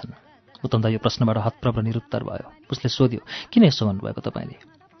लोभी छन्? उत्तमदा यो प्रश्नबाट हतप्रभ र निरुत्तर भयो। उसले सोध्यो, किन यसो भन्नुभएको तपाईँले?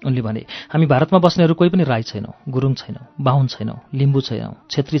 उनले भने, हामी भारतमा बस्नेहरू कोही पनि राई छैनौँ, गुरुङ छैनौँ, बाहुन छैनौँ, लिम्बू छैनौँ,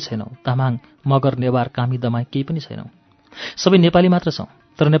 छेत्री छैनौँ, तामाङ, मगर, नेवार, कामी, दमाई केही पनि छैनौँ। सबै नेपाली मात्र छौँ।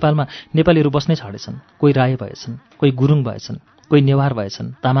 तर नेपालमा नेपालीहरू बस्नै छाडेछन्। कोही राई भएछन्, कोही गुरुङ भएछन्, कोही नेवार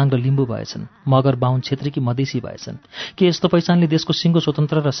भएछन्, तामाङ र लिम्बू भएछन्, मगर, बाहुन, छेत्री कि मधेसी भएछन्। के यस्तो पहिचानले देशको सिङ्गो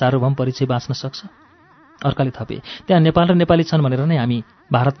स्वतन्त्र र सार्वभौम परिचय बाँच्न सक्छ? अर्काले थपे, त्यहाँ नेपाल र नेपाली छन् भनेर नै हामी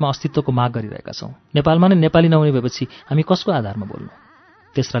भारतमा अस्तित्वको माग गरिरहेका छौँ। नेपालमा नै नेपाली नहुने भएपछि हामी कसको आधारमा बोल्नु?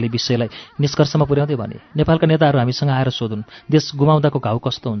 तेस्राले विषयलाई निष्कर्षमा पुर्याउँदै भने, नेपालका नेताहरू हामीसँग आएर सोधुन् देश गुमाउँदाको घाउ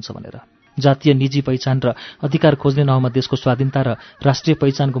कस्तो हुन्छ भनेर। जातीय निजी पहिचान र अधिकार खोज्ने नाउँमा देशको स्वाधीनता र राष्ट्रिय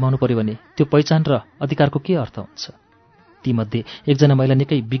पहिचान गुमाउनु पर्यो भने त्यो पहिचान र अधिकारको के अर्थ हुन्छ? तीमध्ये एकजना महिला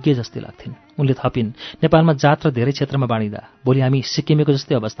निकै विज्ञ जस्तै लाग्थिन्। उनले थपिन्, नेपालमा जात र धेरै क्षेत्रमा बाँडिँदा भोलि हामी सिक्किमेको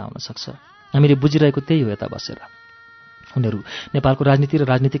जस्तै अवस्था हुन सक्छ। हामीले बुझिरहेको त्यही हो यता बसेर। उनीहरू नेपालको राजनीति र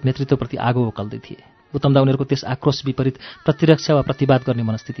राजनीतिक नेतृत्वप्रति आगो उकाल्दै थिए। उत्तमदा उनीहरूको त्यस आक्रोश विपरीत प्रतिरक्षा वा प्रतिवाद गर्ने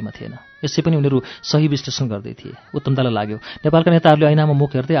मनस्थितिमा थिएन। यसै पनि उनीहरू सही विश्लेषण गर्दै थिए। उत्तमदालाई लाग्यो नेपालका नेताहरूले ऐनामा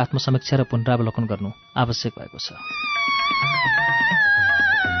मुख हेर्दै आत्मसमीक्षा र पुनरावलोकन गर्नु आवश्यक भएको छ।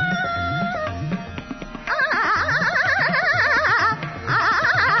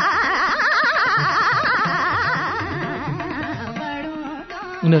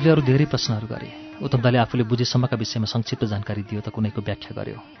 उनीहरूले अरू धेरै प्रश्नहरू गरे। उत्तमदाले आफूले बुझेसम्मका विषयमा संक्षिप्त जानकारी दियो त कुनैको व्याख्या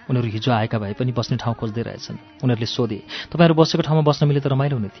गर्यो। उनीहरू हिजो आएका भए पनि बस्ने ठाउँ खोज्दै रहेछन्। उनीहरूले सोधे, तपाईँहरू बसेको ठाउँमा बस्न मिले त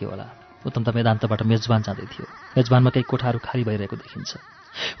रमाइलो हुने थियो होला। उत्तमदा मेदान्तबाट मेजबान जाँदै थियो। मेजबानमा केही कोठाहरू खाली भइरहेको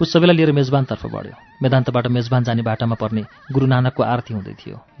देखिन्छ। उस सबैलाई लिएर मेजबानतर्फ बढ्यो। मेदान्तबाट मेजबान जाने बाटामा पर्ने गुरु नानकको आरती हुँदै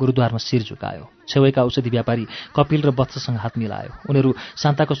थियो। गुरुद्वारमा शिर झुकायो। छेउैका औषधि व्यापारी कपिल र वत्ससँग हात मिलायो। उनीहरू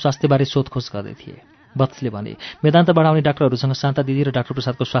शान्ताको स्वास्थ्यबारे सोधखोज गर्दै थिए। वत्सले भने, मेदान्तबाट आउने डाक्टरहरूसँग शान्ता दिदी र डाक्टर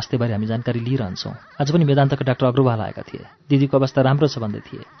प्रसादको स्वास्थ्यबारे हामी जानकारी लिइरहन्छौँ। आज पनि मेदान्तका डाक्टर अग्रवाल आएका थिए। दिदीको अवस्था राम्रो छ भन्दै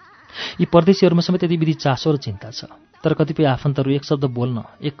थिए। यी परदेशीहरूमा समेत यति विधि चासो र चिन्ता छ। तर कतिपय आफन्तहरू एक शब्द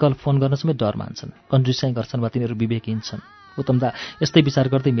बोल्न, एक कल फोन गर्न समेत डर मान्छन्, कन्जुसाइ गर्छन् वा तिनीहरू विवेकहीन छन्। उत्तमदा यस्तै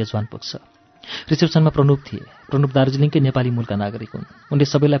विचार गर्दै मेजबान पुग्छ। रिसेप्सनमा प्रनुप थिए। प्रनुप दार्जिलिङकै नेपाली मूलका नागरिक हुन्। उनले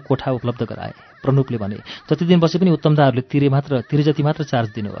सबैलाई कोठा उपलब्ध गराए। प्रनुपले भने, जति दिन बसे पनि उत्तमदाहरूले तिरे जति मात्र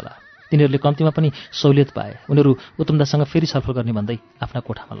चार्ज दिनु होला। तिनीहरूले कम्तीमा पनि सहुलियत पाए। उनीहरू उत्तमदासँग फेरि छलफल गर्ने भन्दै आफ्ना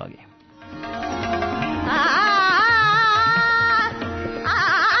कोठामा लगे।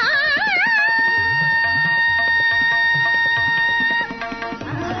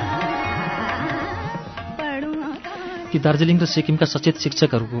 ती दार्जिलिङ र सिक्किमका सचेत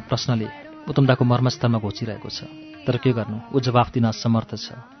शिक्षकहरूको प्रश्नले उत्तमदाको मर्मस्थलमा घोचिरहेको छ। तर के गर्नु, ऊ जवाफ दिन असमर्थ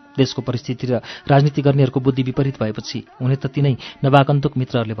छ। देशको परिस्थिति र राजनीति गर्नेहरूको बुद्धि विपरीत भएपछि हुने त तिनै नवागन्तुक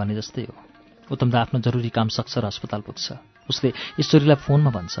मित्रहरूले भने जस्तै हो। उत्तमदा आफ्नो जरुरी काम सक्छ र अस्पताल पुग्छ। उसले ईश्वरीलाई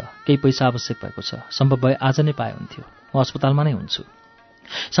फोनमा भन्छ, केही पैसा आवश्यक भएको छ, सम्भव भए आज नै पाए हुन्थ्यो, म अस्पतालमा नै हुन्छु।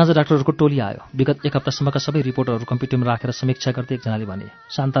 साँझ डाक्टरहरूको टोली आयो। विगत एक हप्तासम्मका सबै रिपोर्टहरू कम्प्युटरमा राखेर समीक्षा गर्दै एकजनाले भने,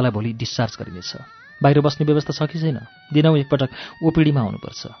 शान्तालाई भोलि डिस्चार्ज गरिनेछ। बाहिर बस्ने व्यवस्था छ कि छैन? दिनौ एकपटक ओपिडीमा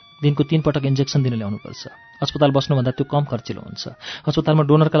आउनुपर्छ। दिनको 3 पटक इन्जेक्सन दिन ल्याउनुपर्छ। अस्पताल बस्नुभन्दा त्यो कम खर्चिलो हुन्छ। अस्पतालमा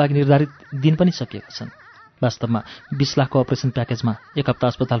डोनरका लागि निर्धारित दिन पनि सकिएका छन्। वास्तवमा 20 लाखको अपरेसन प्याकेजमा 1 हप्ता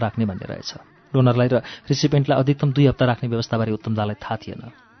अस्पताल राख्ने भन्ने रहेछ। डोनरलाई र रिसिपेन्टलाई अधिकतम 2 हप्ता राख्ने व्यवस्थाबारे उत्तमदालाई थाहा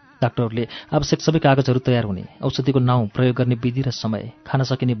थिएन। डाक्टरहरूले आवश्यक सबै कागजहरू तयार हुने, औषधिको नाउँ, प्रयोग गर्ने विधि र समय, खान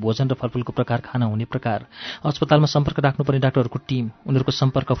सकिने भोजन र फलफुलको प्रकार, खाना हुने प्रकार, अस्पतालमा सम्पर्क राख्नुपर्ने डाक्टरहरूको टिम, उनीहरूको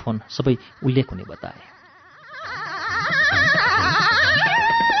सम्पर्क फोन सबै उल्लेख हुने बताए।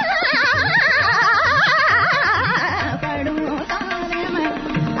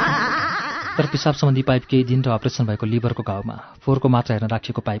 तर पिसाब सम्बन्धी पाइप केही दिन र अपरेसन भएको लिभरको घाउमा फोहोरको मात्रा हेर्न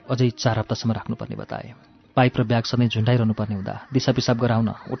राखिएको पाइप अझै 4 हप्तासम्म राख्नुपर्ने बताए। पाइप र ब्याग सधैँ झुन्डाइरहनु पर्ने हुँदा दिशा पिसाब गराउन,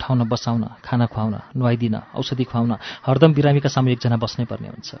 उठाउन, बसाउन, खाना खुवाउन, नुहाइदिन, औषधि खुवाउन हरदम बिरामीका सामु एकजना बस्नै पर्ने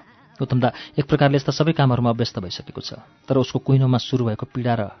हुन्छ। उत्तमदा एक प्रकारले यस्ता सबै कामहरूमा अभ्यस्त भइसकेको छ। तर उसको कुइनोमा सुरु भएको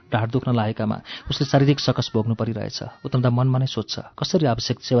पीडा र ढाड दुख्न लागेकामा उसले शारीरिक सकस भोग्नु परिरहेछ। उत्तमदा मनमा नै सोध्छ, कसरी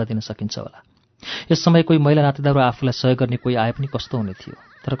आवश्यक सेवा दिन सकिन्छ होला। यस समय कोही महिला नातेदार वा आफूलाई सहयोग गर्ने कोही आए पनि कस्तो हुने थियो।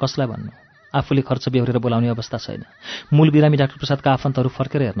 तर कसलाई भन्नु, आफूले खर्च बेहोरेर बोलाउने अवस्था छैन। मूल बिरामी डाक्टर प्रसादका आफन्तहरू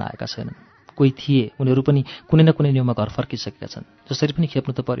फर्केर हेर्न आएका छैनन्। कोही थिए, उनीहरू पनि कुनै न कुनै न्यूमा घर फर्किसकेका छन्। जसरी पनि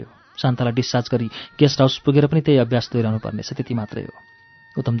खेप्नु त पर्यो। शान्तालाई डिस्चार्ज गरी गेस्ट हाउस पुगेर पनि त्यही अभ्यास दोहोऱ्याउनु पर्नेछ, त्यति मात्रै हो।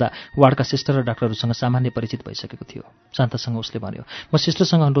 उत्तमदा वार्डका सिस्टर र डाक्टरहरूसँग सामान्य परिचित भइसकेको थियो। शान्तासँग उसले भन्यो, म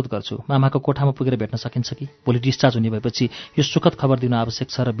सिस्टरसँग अनुरोध गर्छु, मामाको कोठामा पुगेर भेट्न सकिन्छ कि? भोलि डिस्चार्ज हुने भएपछि यो सुखद खबर दिन आवश्यक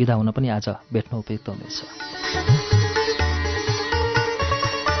छ र बिदा हुन पनि आज भेट्न उपयुक्त हुनेछ।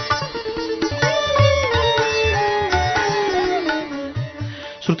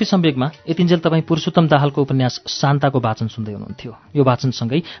 श्रुति सम्वेगमा यतिन्जेल तपाईँ पुरुषोत्तम दाहालको उपन्यास शान्ताको वाचन सुन्दै हुनुहुन्थ्यो। यो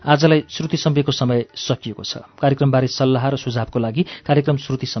वाचनसँगै आजलाई श्रुति सम्वेगको समय सकिएको छ। कार्यक्रमबारे सल्लाह र सुझावको लागि कार्यक्रम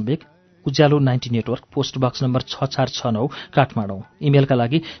श्रुति सम्वेग, उज्यालो 90 network, post box number 6469 Kathmandu. इमेलका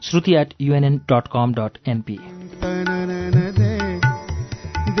लागि shruti@unn.com.np।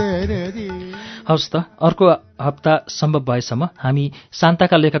 हवस् त, अर्को हप्ता सम्भव भएसम्म हामी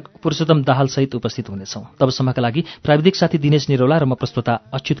शान्ताका लेखक पुरुषोत्तम दाहालसहित उपस्थित हुनेछौँ। तबसम्मका लागि प्राविधिक साथी दिनेश निरौला र म प्रस्तोता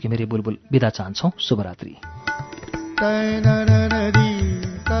अच्युत घिमिरे बुलबुल बिदा चाहन्छौँ। शुभरात्रि।